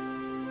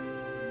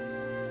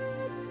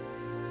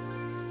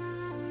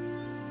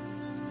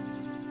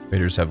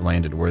 Raiders have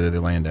landed. Where did they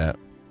land at?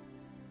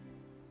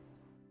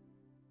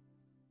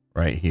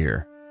 Right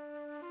here.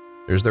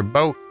 There's their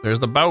boat. There's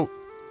the boat.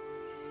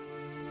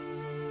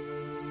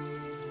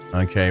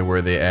 Okay, where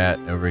are they at?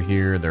 Over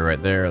here. They're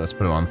right there. Let's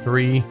put them on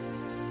 3.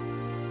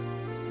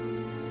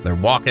 They're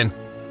walking.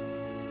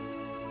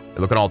 They're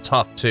looking all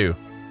tough, too.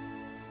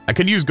 I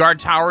could use guard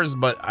towers,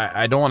 but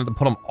I don't want to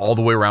put them all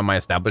the way around my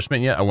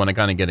establishment yet. I want to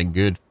kind of get a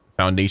good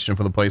foundation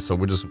for the place, so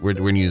we're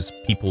going to use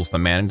peoples to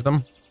manage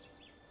them.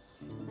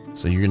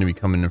 So you're going to be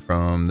coming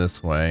from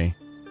this way.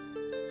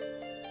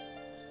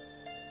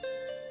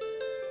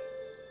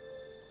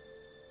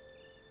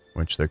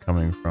 Which they're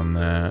coming from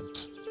that.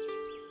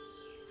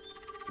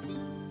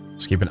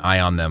 Let's keep an eye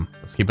on them.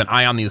 Let's keep an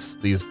eye on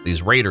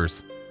these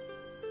raiders.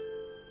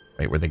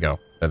 Wait, where'd they go?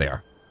 There they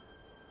are.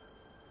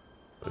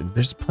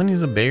 There's plenty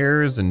of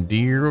bears and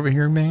deer over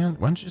here, man.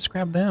 Why don't you just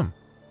grab them?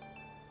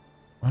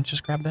 Why don't you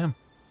just grab them?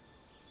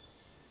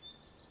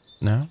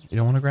 No? You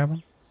don't want to grab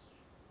them?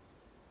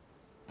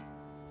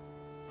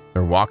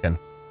 They're walking.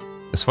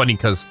 It's funny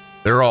because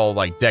they're all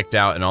like decked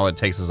out and all it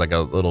takes is like a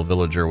little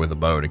villager with a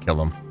bow to kill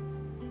them.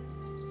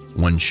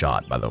 One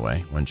shot, by the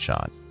way. One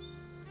shot.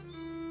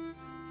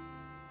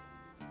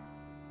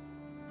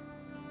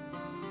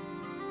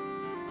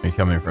 They're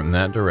coming from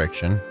that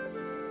direction.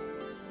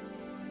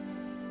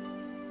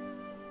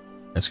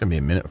 It's going to be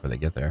a minute before they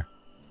get there.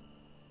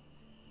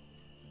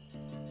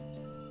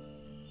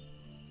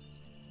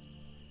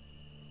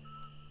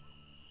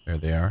 There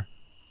they are.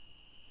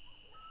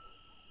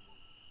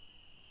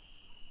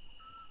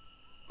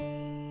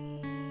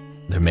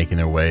 They're making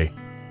their way.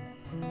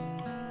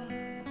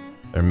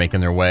 They're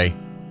making their way.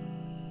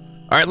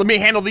 All right, let me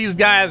handle these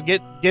guys.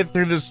 Get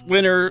through this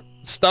winter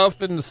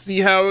stuff and see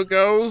how it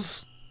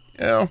goes.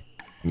 Yeah,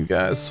 you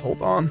guys,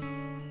 hold on.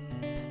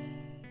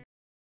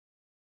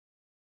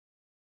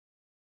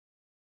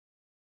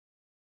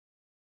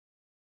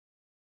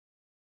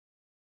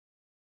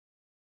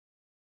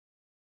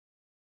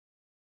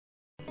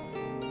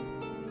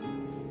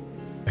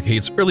 Okay,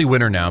 it's early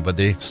winter now, but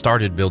they've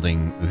started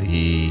building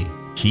the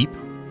keep,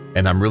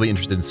 and I'm really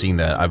interested in seeing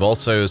that. I've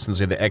also, since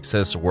we have the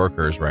excess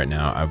workers right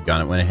now,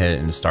 went ahead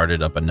and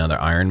started up another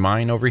iron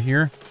mine over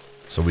here,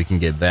 so we can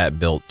get that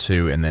built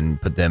too, and then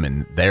put them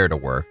in there to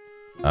work.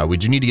 We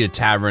do need to get a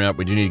tavern up.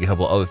 We do need to get a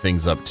couple other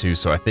things up too,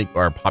 so I think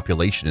our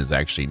population is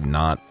actually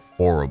not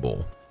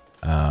horrible.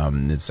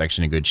 It's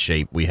actually in good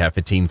shape. We have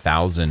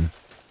 15,000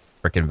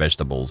 frickin'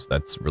 vegetables.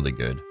 That's really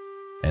good.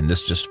 And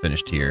this just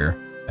finished here,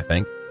 I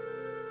think.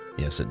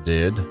 Yes, it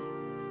did.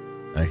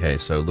 Okay,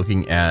 so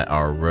looking at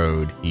our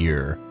road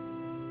here,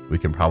 we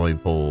can probably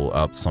pull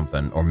up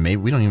something, or maybe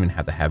we don't even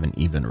have to have an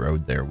even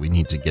road there. We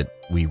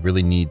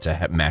really need to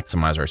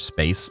maximize our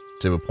space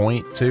to a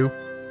point too.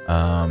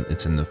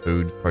 It's in the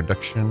food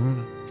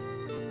production,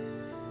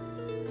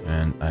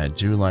 and I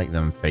do like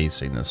them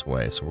facing this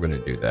way, so we're going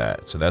to do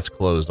that. So that's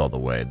closed all the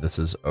way. This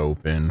is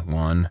open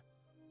 1,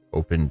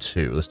 open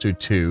 2. Let's do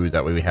 2.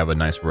 That way we have a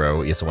nice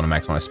row. Yes, I want to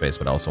maximize space,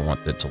 but I also want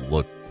it to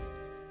look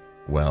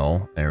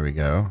well. There we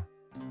go.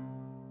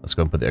 Let's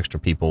go and put the extra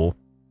people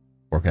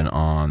working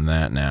on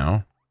that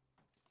now.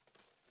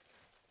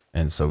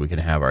 And so we can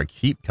have our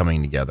keep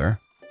coming together.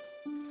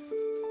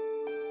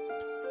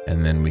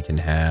 And then we can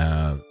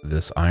have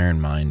this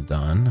iron mine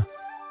done.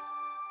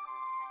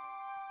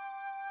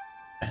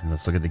 And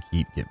let's look at the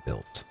keep get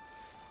built.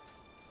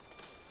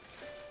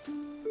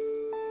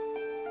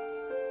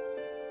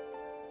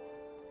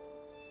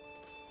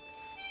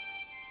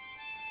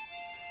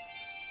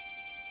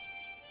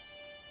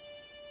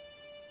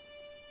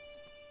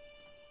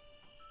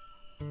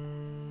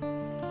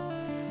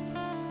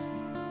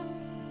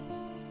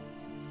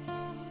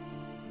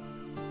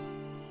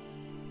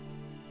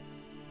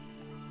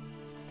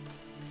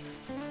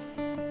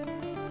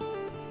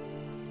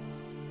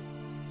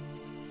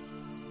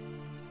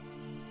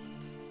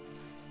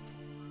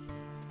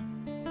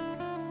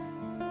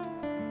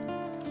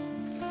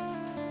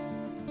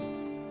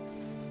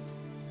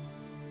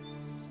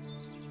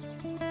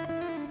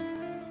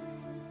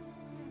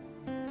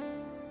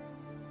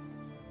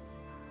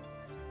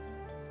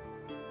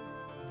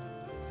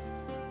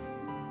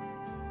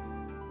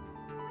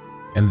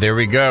 And there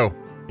we go.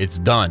 It's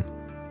done.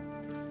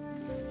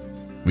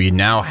 We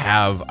now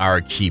have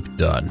our keep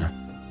done.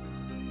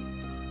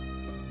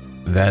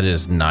 That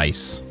is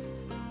nice.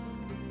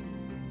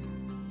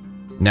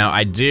 Now,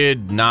 I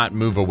did not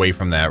move away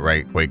from that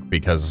right quick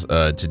because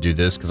to do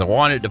this, because I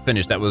wanted to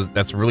finish.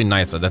 That's really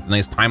nice. That's a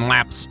nice time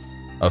lapse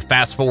of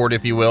fast forward,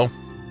 if you will.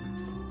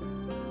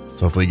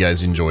 So hopefully you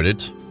guys enjoyed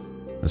it.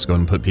 Let's go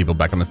ahead and put people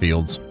back on the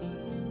fields.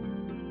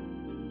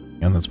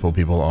 And let's pull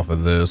people off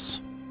of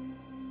this.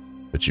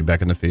 Put you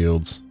back in the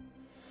fields.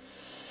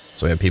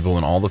 So we have people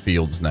in all the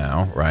fields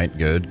now, right?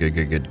 Good, good,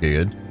 good, good,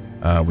 good.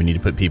 We need to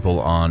put people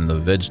on the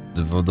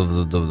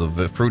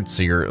the fruits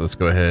here. Let's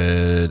go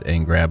ahead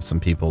and grab some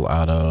people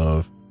out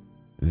of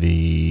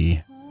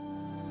the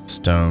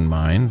stone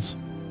mines.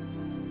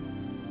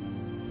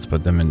 Let's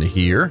put them into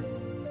here.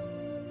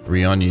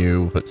 3 on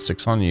you, put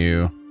 6 on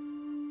you.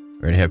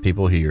 We already have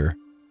people here.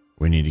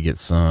 We need to get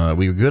some,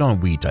 we were good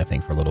on wheat, I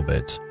think, for a little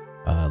bit.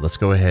 Let's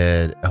go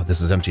ahead. Oh, this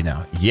is empty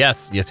now.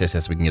 Yes. We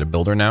can get a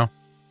builder now.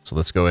 So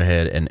let's go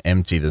ahead and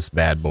empty this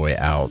bad boy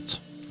out.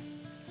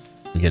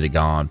 Get it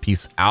gone.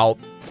 Peace out.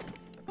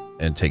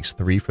 And it takes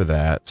 3 for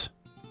that.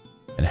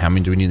 And how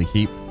many do we need to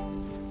keep?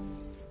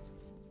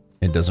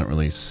 It doesn't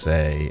really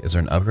say. Is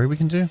there an upgrade we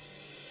can do?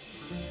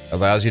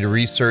 Allows you to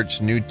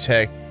research new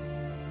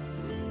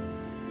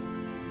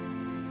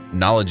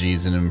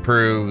technologies and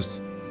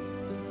improves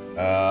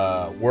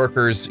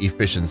workers'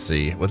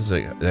 efficiency. What is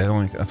it?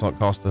 That's all it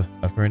costs to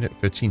upgrade it?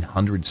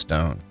 1,500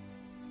 stone.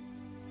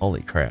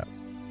 Holy crap.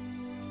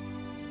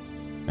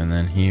 And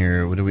then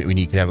here, what do we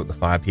need to have up to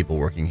 5 people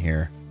working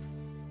here?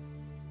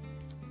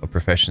 What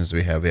professions do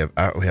we have?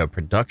 We have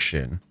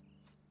production.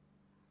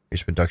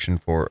 Here's production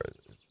for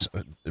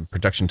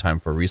production time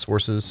for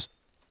resources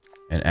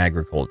and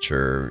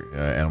agriculture,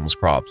 animals,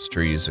 crops,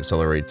 trees,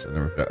 accelerates.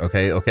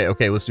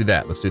 Okay. Let's do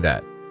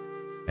that.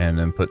 And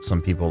then put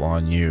some people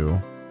on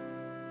you.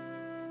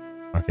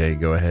 Okay,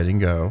 go ahead and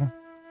go.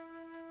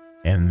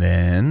 And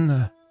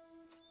then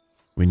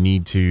we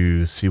need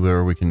to see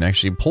where we can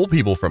actually pull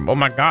people from. Oh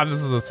my God,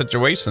 this is a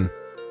situation.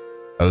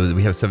 Oh,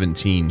 we have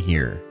 17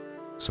 here.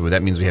 So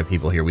that means we have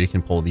people here. We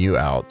can pull you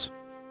out.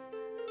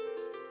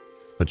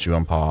 Put you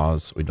on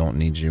pause. We don't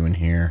need you in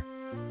here.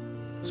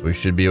 So we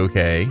should be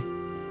okay.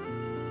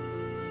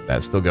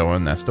 That's still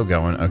going.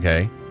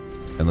 Okay.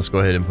 And let's go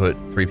ahead and put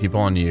 3 people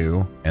on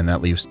you. And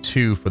that leaves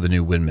 2 for the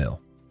new windmill.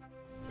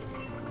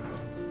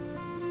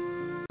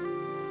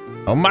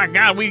 Oh my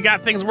God, we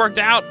got things worked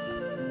out.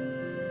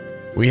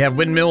 We have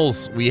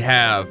windmills. We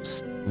have...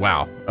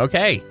 Wow.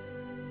 Okay.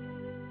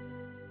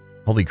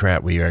 Holy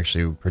crap, we are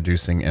actually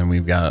producing, and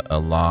we've got a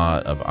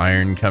lot of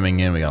iron coming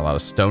in. We got a lot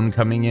of stone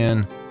coming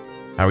in.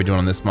 How are we doing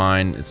on this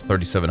mine? It's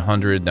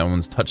 3,700. No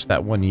one's touched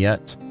that one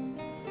yet.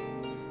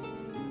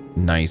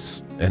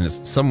 Nice. And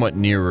it's somewhat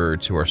nearer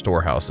to our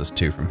storehouses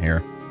too from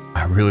here.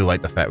 I really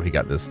like the fact we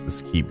got this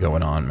keep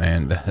going on,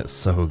 man. That is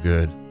so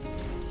good.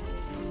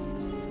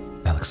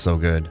 That looks so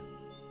good.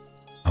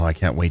 Oh, I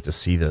can't wait to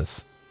see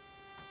this.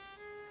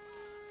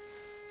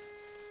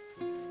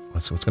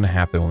 What's going to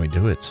happen when we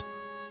do it?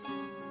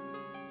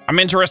 I'm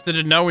interested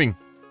in knowing.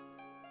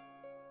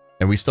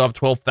 And we still have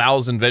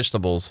 12,000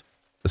 vegetables.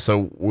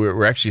 So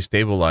we're actually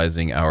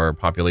stabilizing our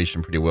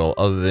population pretty well,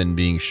 other than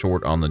being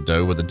short on the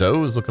dough. But the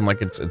dough is looking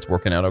like it's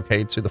working out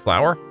okay too. The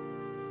flour,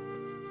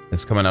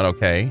 it's coming out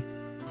okay.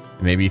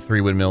 Maybe 3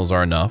 windmills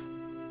are enough.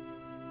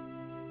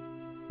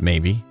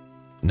 Maybe.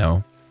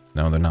 No,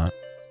 they're not.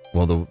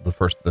 Well,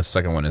 the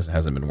second one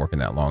hasn't been working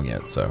that long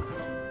yet. So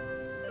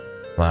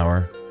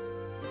flour.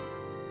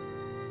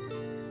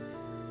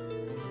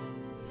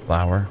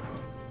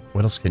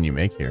 What else can you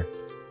make here?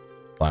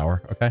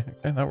 Flour. Okay,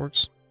 that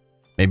works.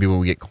 Maybe when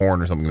we get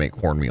corn or something, we make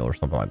cornmeal or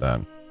something like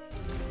that.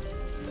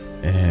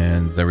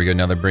 And there we go.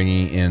 Now they're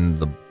bringing in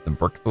the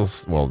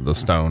bricks. Well, the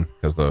stone,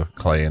 because the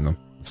clay and the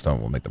stone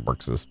will make the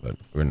bricks, but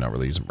we're not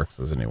really using bricks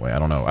anyway. I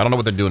don't know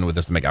what they're doing with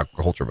this to make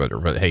agriculture better,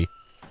 but hey,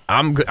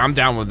 I'm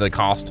down with the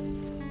cost.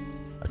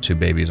 2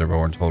 babies are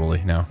born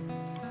totally now.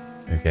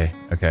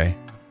 Okay.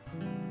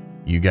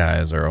 You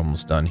guys are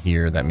almost done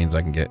here. That means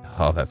I can get...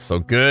 Oh, that's so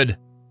good.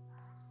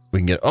 We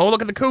can get... Oh,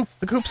 look at the coop.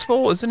 The coop's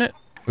full, isn't it?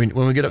 When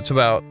we get up to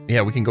about...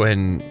 Yeah, we can go ahead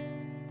and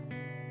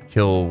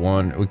kill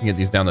one. We can get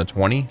these down to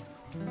 20.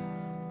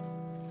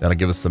 That'll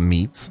give us some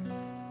meats.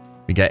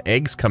 We got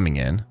eggs coming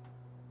in.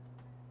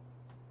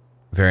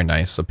 Very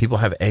nice. So people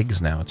have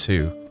eggs now,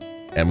 too.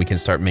 And we can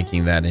start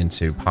making that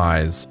into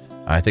pies.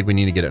 I think we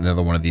need to get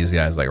another one of these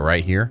guys, like,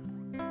 right here.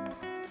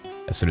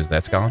 As soon as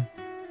that's gone.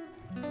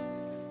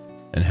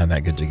 And have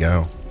that good to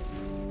go.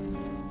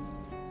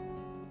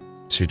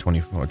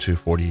 224,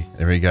 240.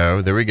 There we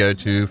go.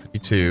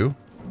 252.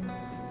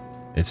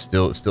 It's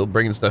still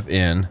bringing stuff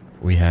in.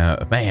 We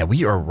have, man,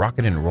 we are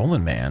rocking and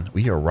rolling, man.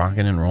 We are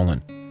rocking and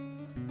rolling.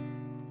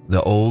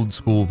 The old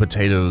school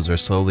potatoes are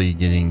slowly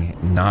getting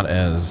not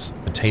as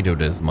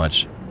potatoed as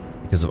much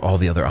because of all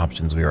the other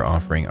options we are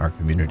offering our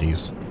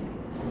communities.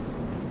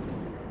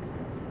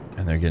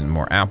 And they're getting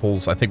more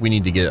apples. I think we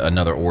need to get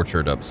another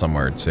orchard up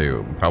somewhere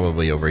too.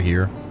 Probably over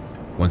here.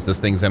 Once this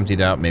thing's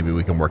emptied out, maybe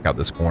we can work out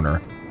this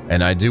corner.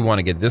 And I do want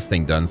to get this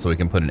thing done so we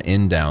can put an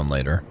inn down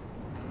later.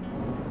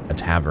 A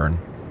tavern.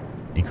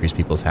 Increase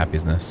people's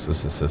happiness.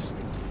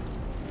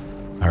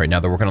 All right, now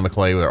they're working on the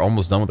clay. They're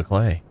almost done with the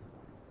clay.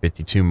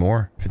 52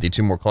 more.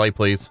 52 more clay,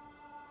 please.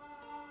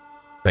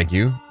 Thank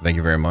you. Thank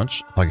you very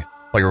much. Thank you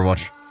very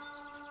much.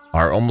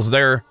 All right, almost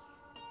there.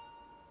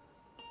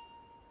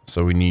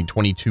 So we need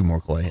 22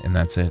 more clay, and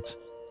that's it.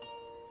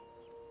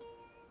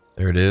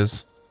 There it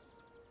is.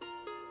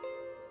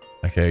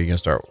 Okay, you gonna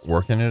start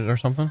working it or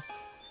something?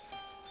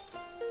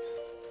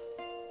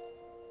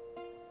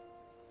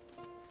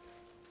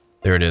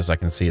 There it is. I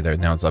can see there.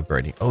 Now it's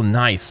upgrading. Oh,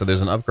 nice. So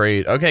there's an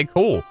upgrade. Okay,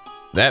 cool.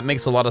 That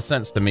makes a lot of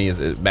sense to me.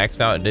 Is it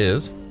maxed out? It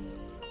is.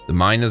 The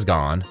mine is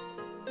gone.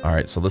 All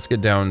right, so let's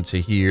get down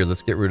to here.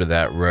 Let's get rid of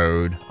that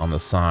road on the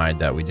side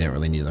that we didn't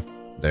really need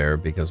there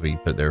because we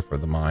put it there for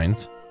the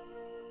mines.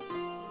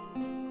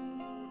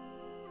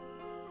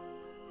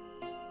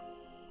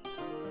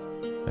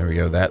 There we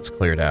go. That's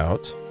cleared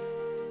out.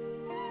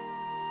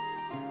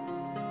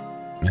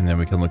 And then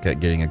we can look at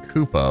getting a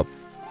coop up.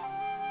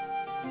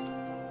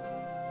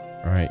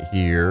 Right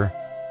here.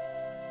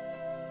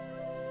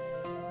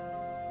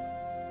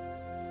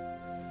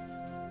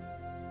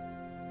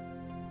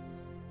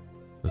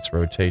 Let's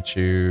rotate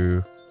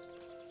you.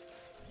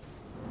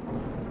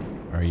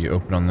 Are you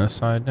open on this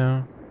side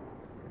now?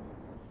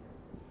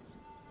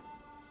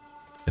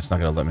 It's not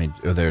gonna let me.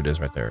 Oh, there it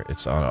is, right there.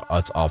 It's on.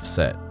 It's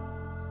offset.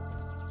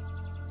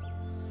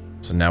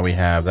 So now we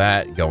have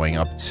that going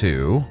up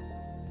to.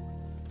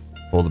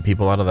 Pull the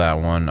people out of that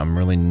one. I'm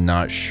really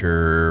not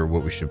sure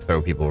what we should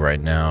throw people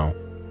right now.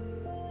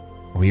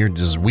 We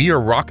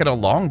are rocking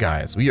along,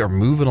 guys. We are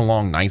moving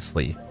along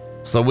nicely.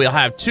 So we'll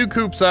have 2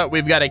 coops up.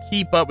 We've got to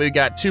keep up. We've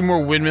got 2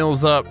 more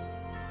windmills up.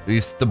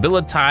 We've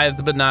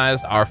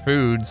stabilized our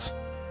foods.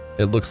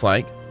 It looks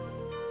like.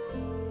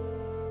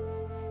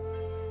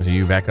 Do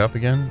you back up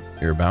again?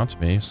 You're about to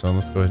be. So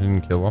let's go ahead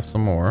and kill off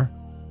some more.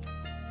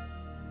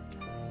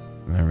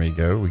 There we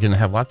go. We're going to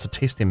have lots of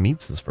tasty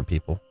meats for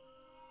people.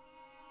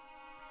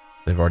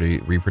 They've already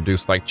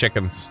reproduced like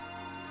chickens.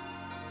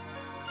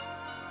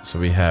 So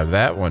we have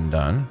that one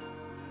done.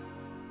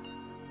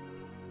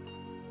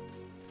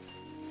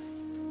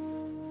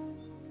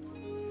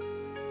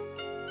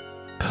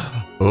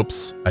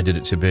 Oops, I did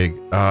it too big.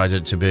 Oh, I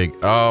did it too big.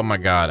 Oh my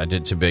god, I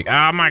did it too big.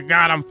 Oh my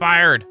god, I'm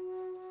fired.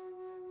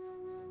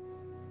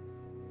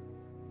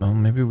 Well,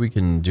 maybe we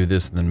can do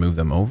this and then move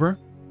them over.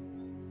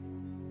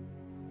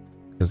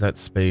 Because that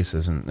space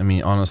isn't, I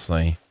mean,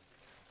 honestly,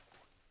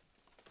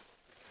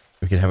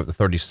 we could have up to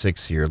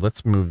 36 here.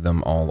 Let's move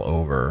them all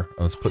over.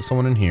 Let's put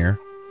someone in here.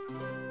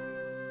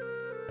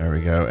 There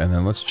we go. And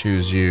then let's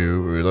choose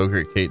you.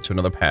 Relocate to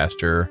another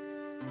pasture.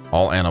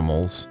 All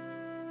animals.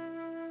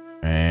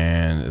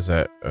 And is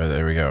that... Oh,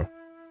 there we go. Are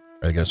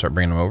they going to start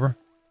bringing them over?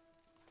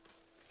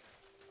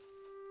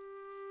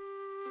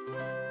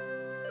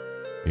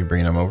 Are you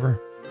bringing them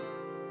over?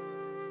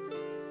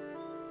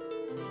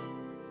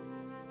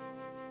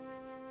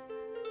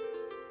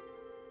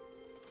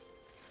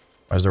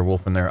 Why is there a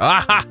wolf in there?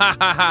 Ah, ha, ha,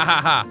 ha, ha,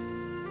 ha, ha.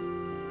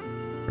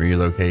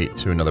 Relocate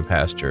to another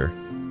pasture.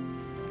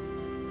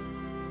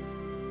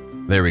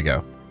 There we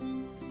go.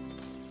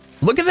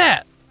 Look at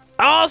that.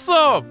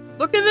 Awesome.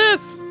 Look at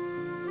this.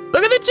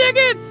 Look at the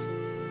chickens.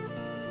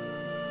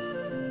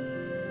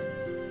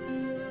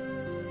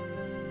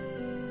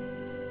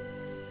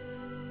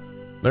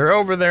 They're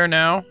over there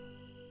now.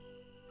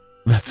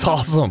 That's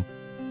awesome.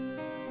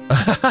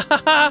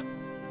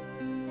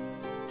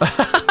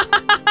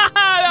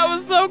 That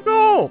was so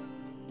cool.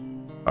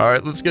 All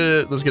right, let's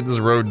get this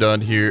road done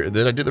here.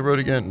 Did I do the road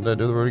again? Did I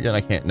do the road again?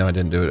 I can't. No, I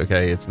didn't do it.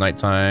 Okay, it's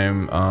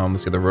nighttime.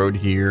 Let's get the road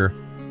here.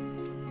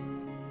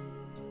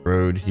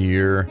 Road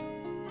here.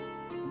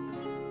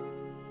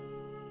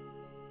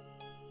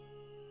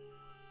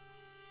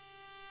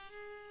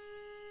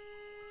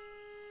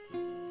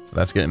 So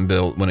that's getting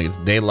built. When it gets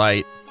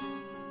daylight,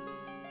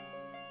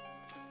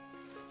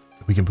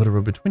 we can put a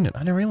road between it. I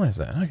didn't realize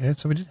that. Okay,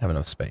 so we did have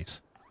enough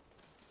space.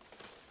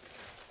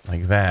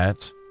 Like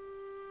that.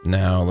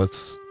 Now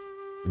let's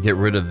get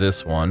rid of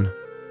this one.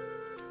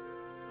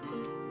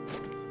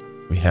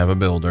 We have a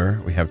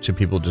builder. We have two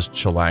people just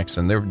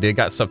chillaxing. They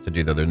got stuff to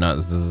do though. They're not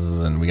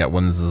zzz, and we got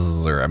one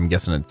zzz, or I'm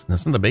guessing it's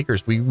not the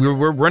bakers.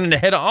 We're running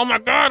ahead. Oh my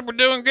god, we're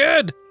doing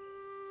good.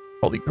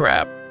 Holy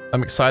crap.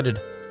 I'm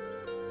excited.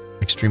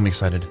 Extremely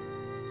excited.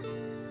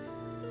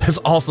 That's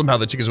awesome how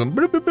the chickens went.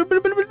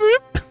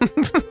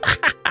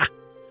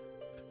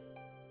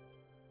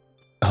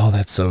 Oh,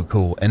 that's so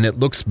cool. And it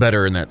looks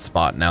better in that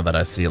spot now that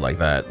I see it like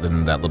that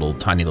than that little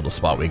tiny little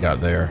spot we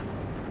got there.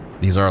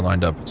 These are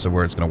lined up so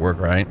where it's going to work,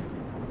 right?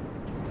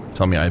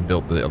 Tell me I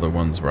built the other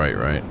ones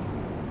right?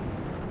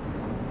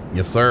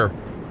 Yes, sir.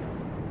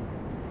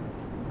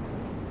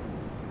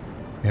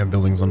 We have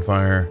buildings on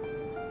fire.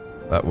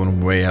 That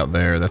one way out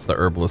there, that's the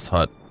herbalist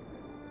hut.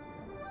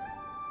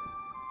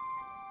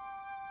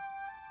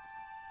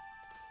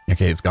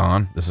 Okay, it's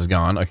gone. This is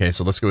gone. Okay,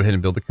 so let's go ahead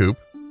and build the coop.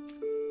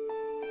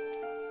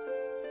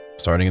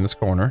 Starting in this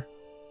corner.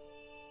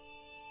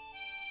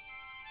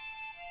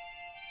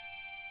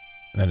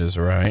 That is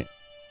right.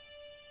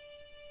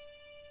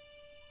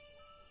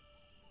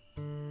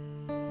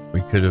 We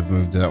could have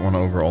moved that one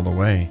over all the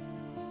way.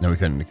 No, we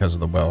couldn't because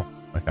of the well.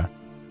 Okay.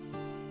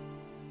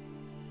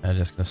 I'm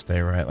just going to stay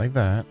right like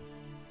that.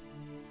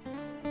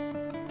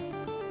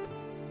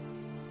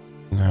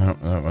 No.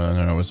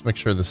 Let's make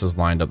sure this is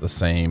lined up the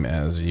same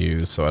as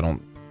you so I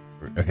don't...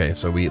 Okay,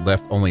 so we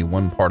left only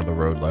one part of the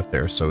road left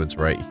there, so it's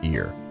right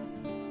here.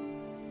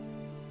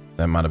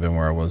 That might have been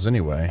where I was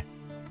anyway.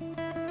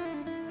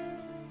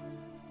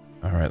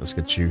 All right, let's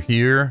get you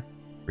here.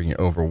 Bring you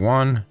over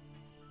one.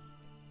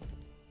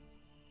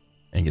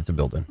 And get to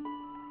building.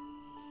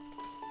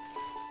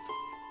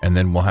 And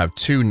then we'll have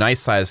two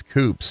nice-sized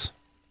coops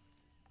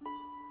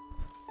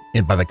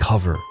in by the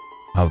cover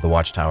of the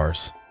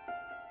watchtowers.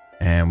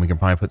 And we can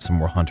probably put some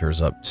more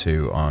hunters up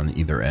too on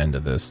either end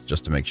of this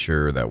just to make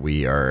sure that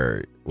we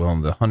are... Well,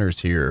 the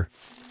hunters here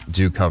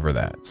do cover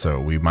that. So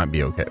we might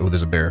be okay. Oh,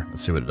 there's a bear.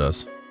 Let's see what it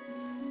does.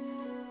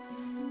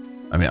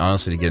 I mean,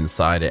 honestly, to get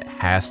inside, it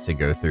has to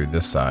go through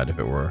this side if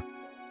it were.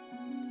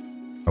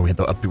 Oh, we have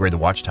to upgrade the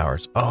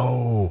watchtowers.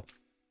 Oh.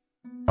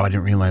 Oh, I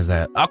didn't realize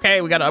that.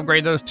 Okay, we got to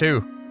upgrade those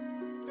too.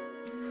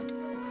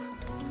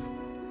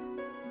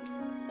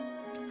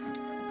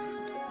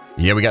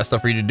 Yeah, we got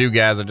stuff for you to do,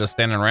 guys. I'm just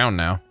standing around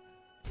now.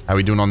 How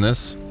we doing on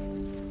this?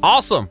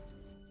 Awesome.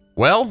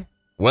 Well.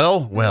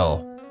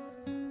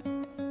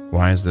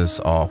 Why is this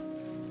off?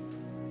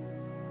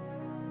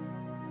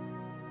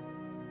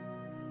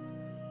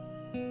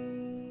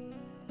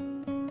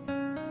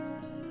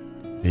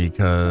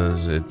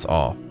 Because it's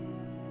off.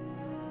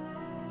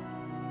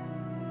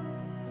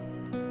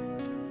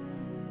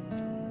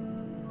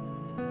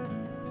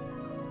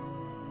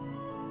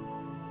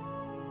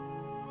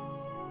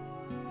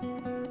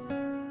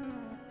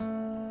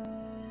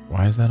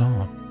 Why is that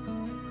off?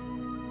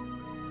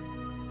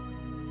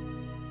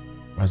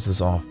 Why is this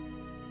off?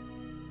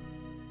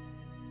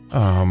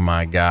 Oh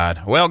my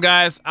God. Well,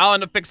 guys, I'll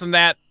end up fixing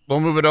that. We'll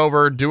move it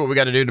over, do what we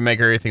got to do to make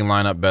everything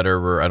line up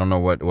better. I don't know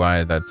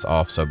why that's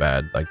off so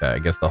bad like that. I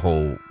guess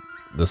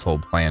this whole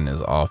plan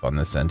is off on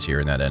this end here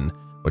and that end,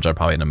 which I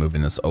probably end up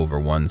moving this over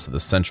one so the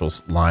central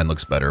line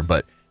looks better.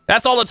 But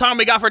that's all the time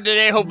we got for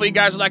today. Hopefully you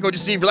guys like what you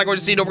see. If you like what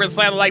you see, don't forget to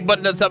slam the like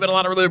button. That's helping a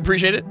lot. I really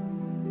appreciate it.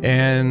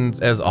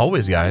 And as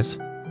always, guys,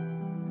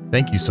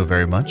 thank you so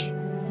very much.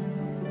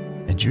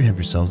 And you have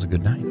yourselves a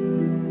good night.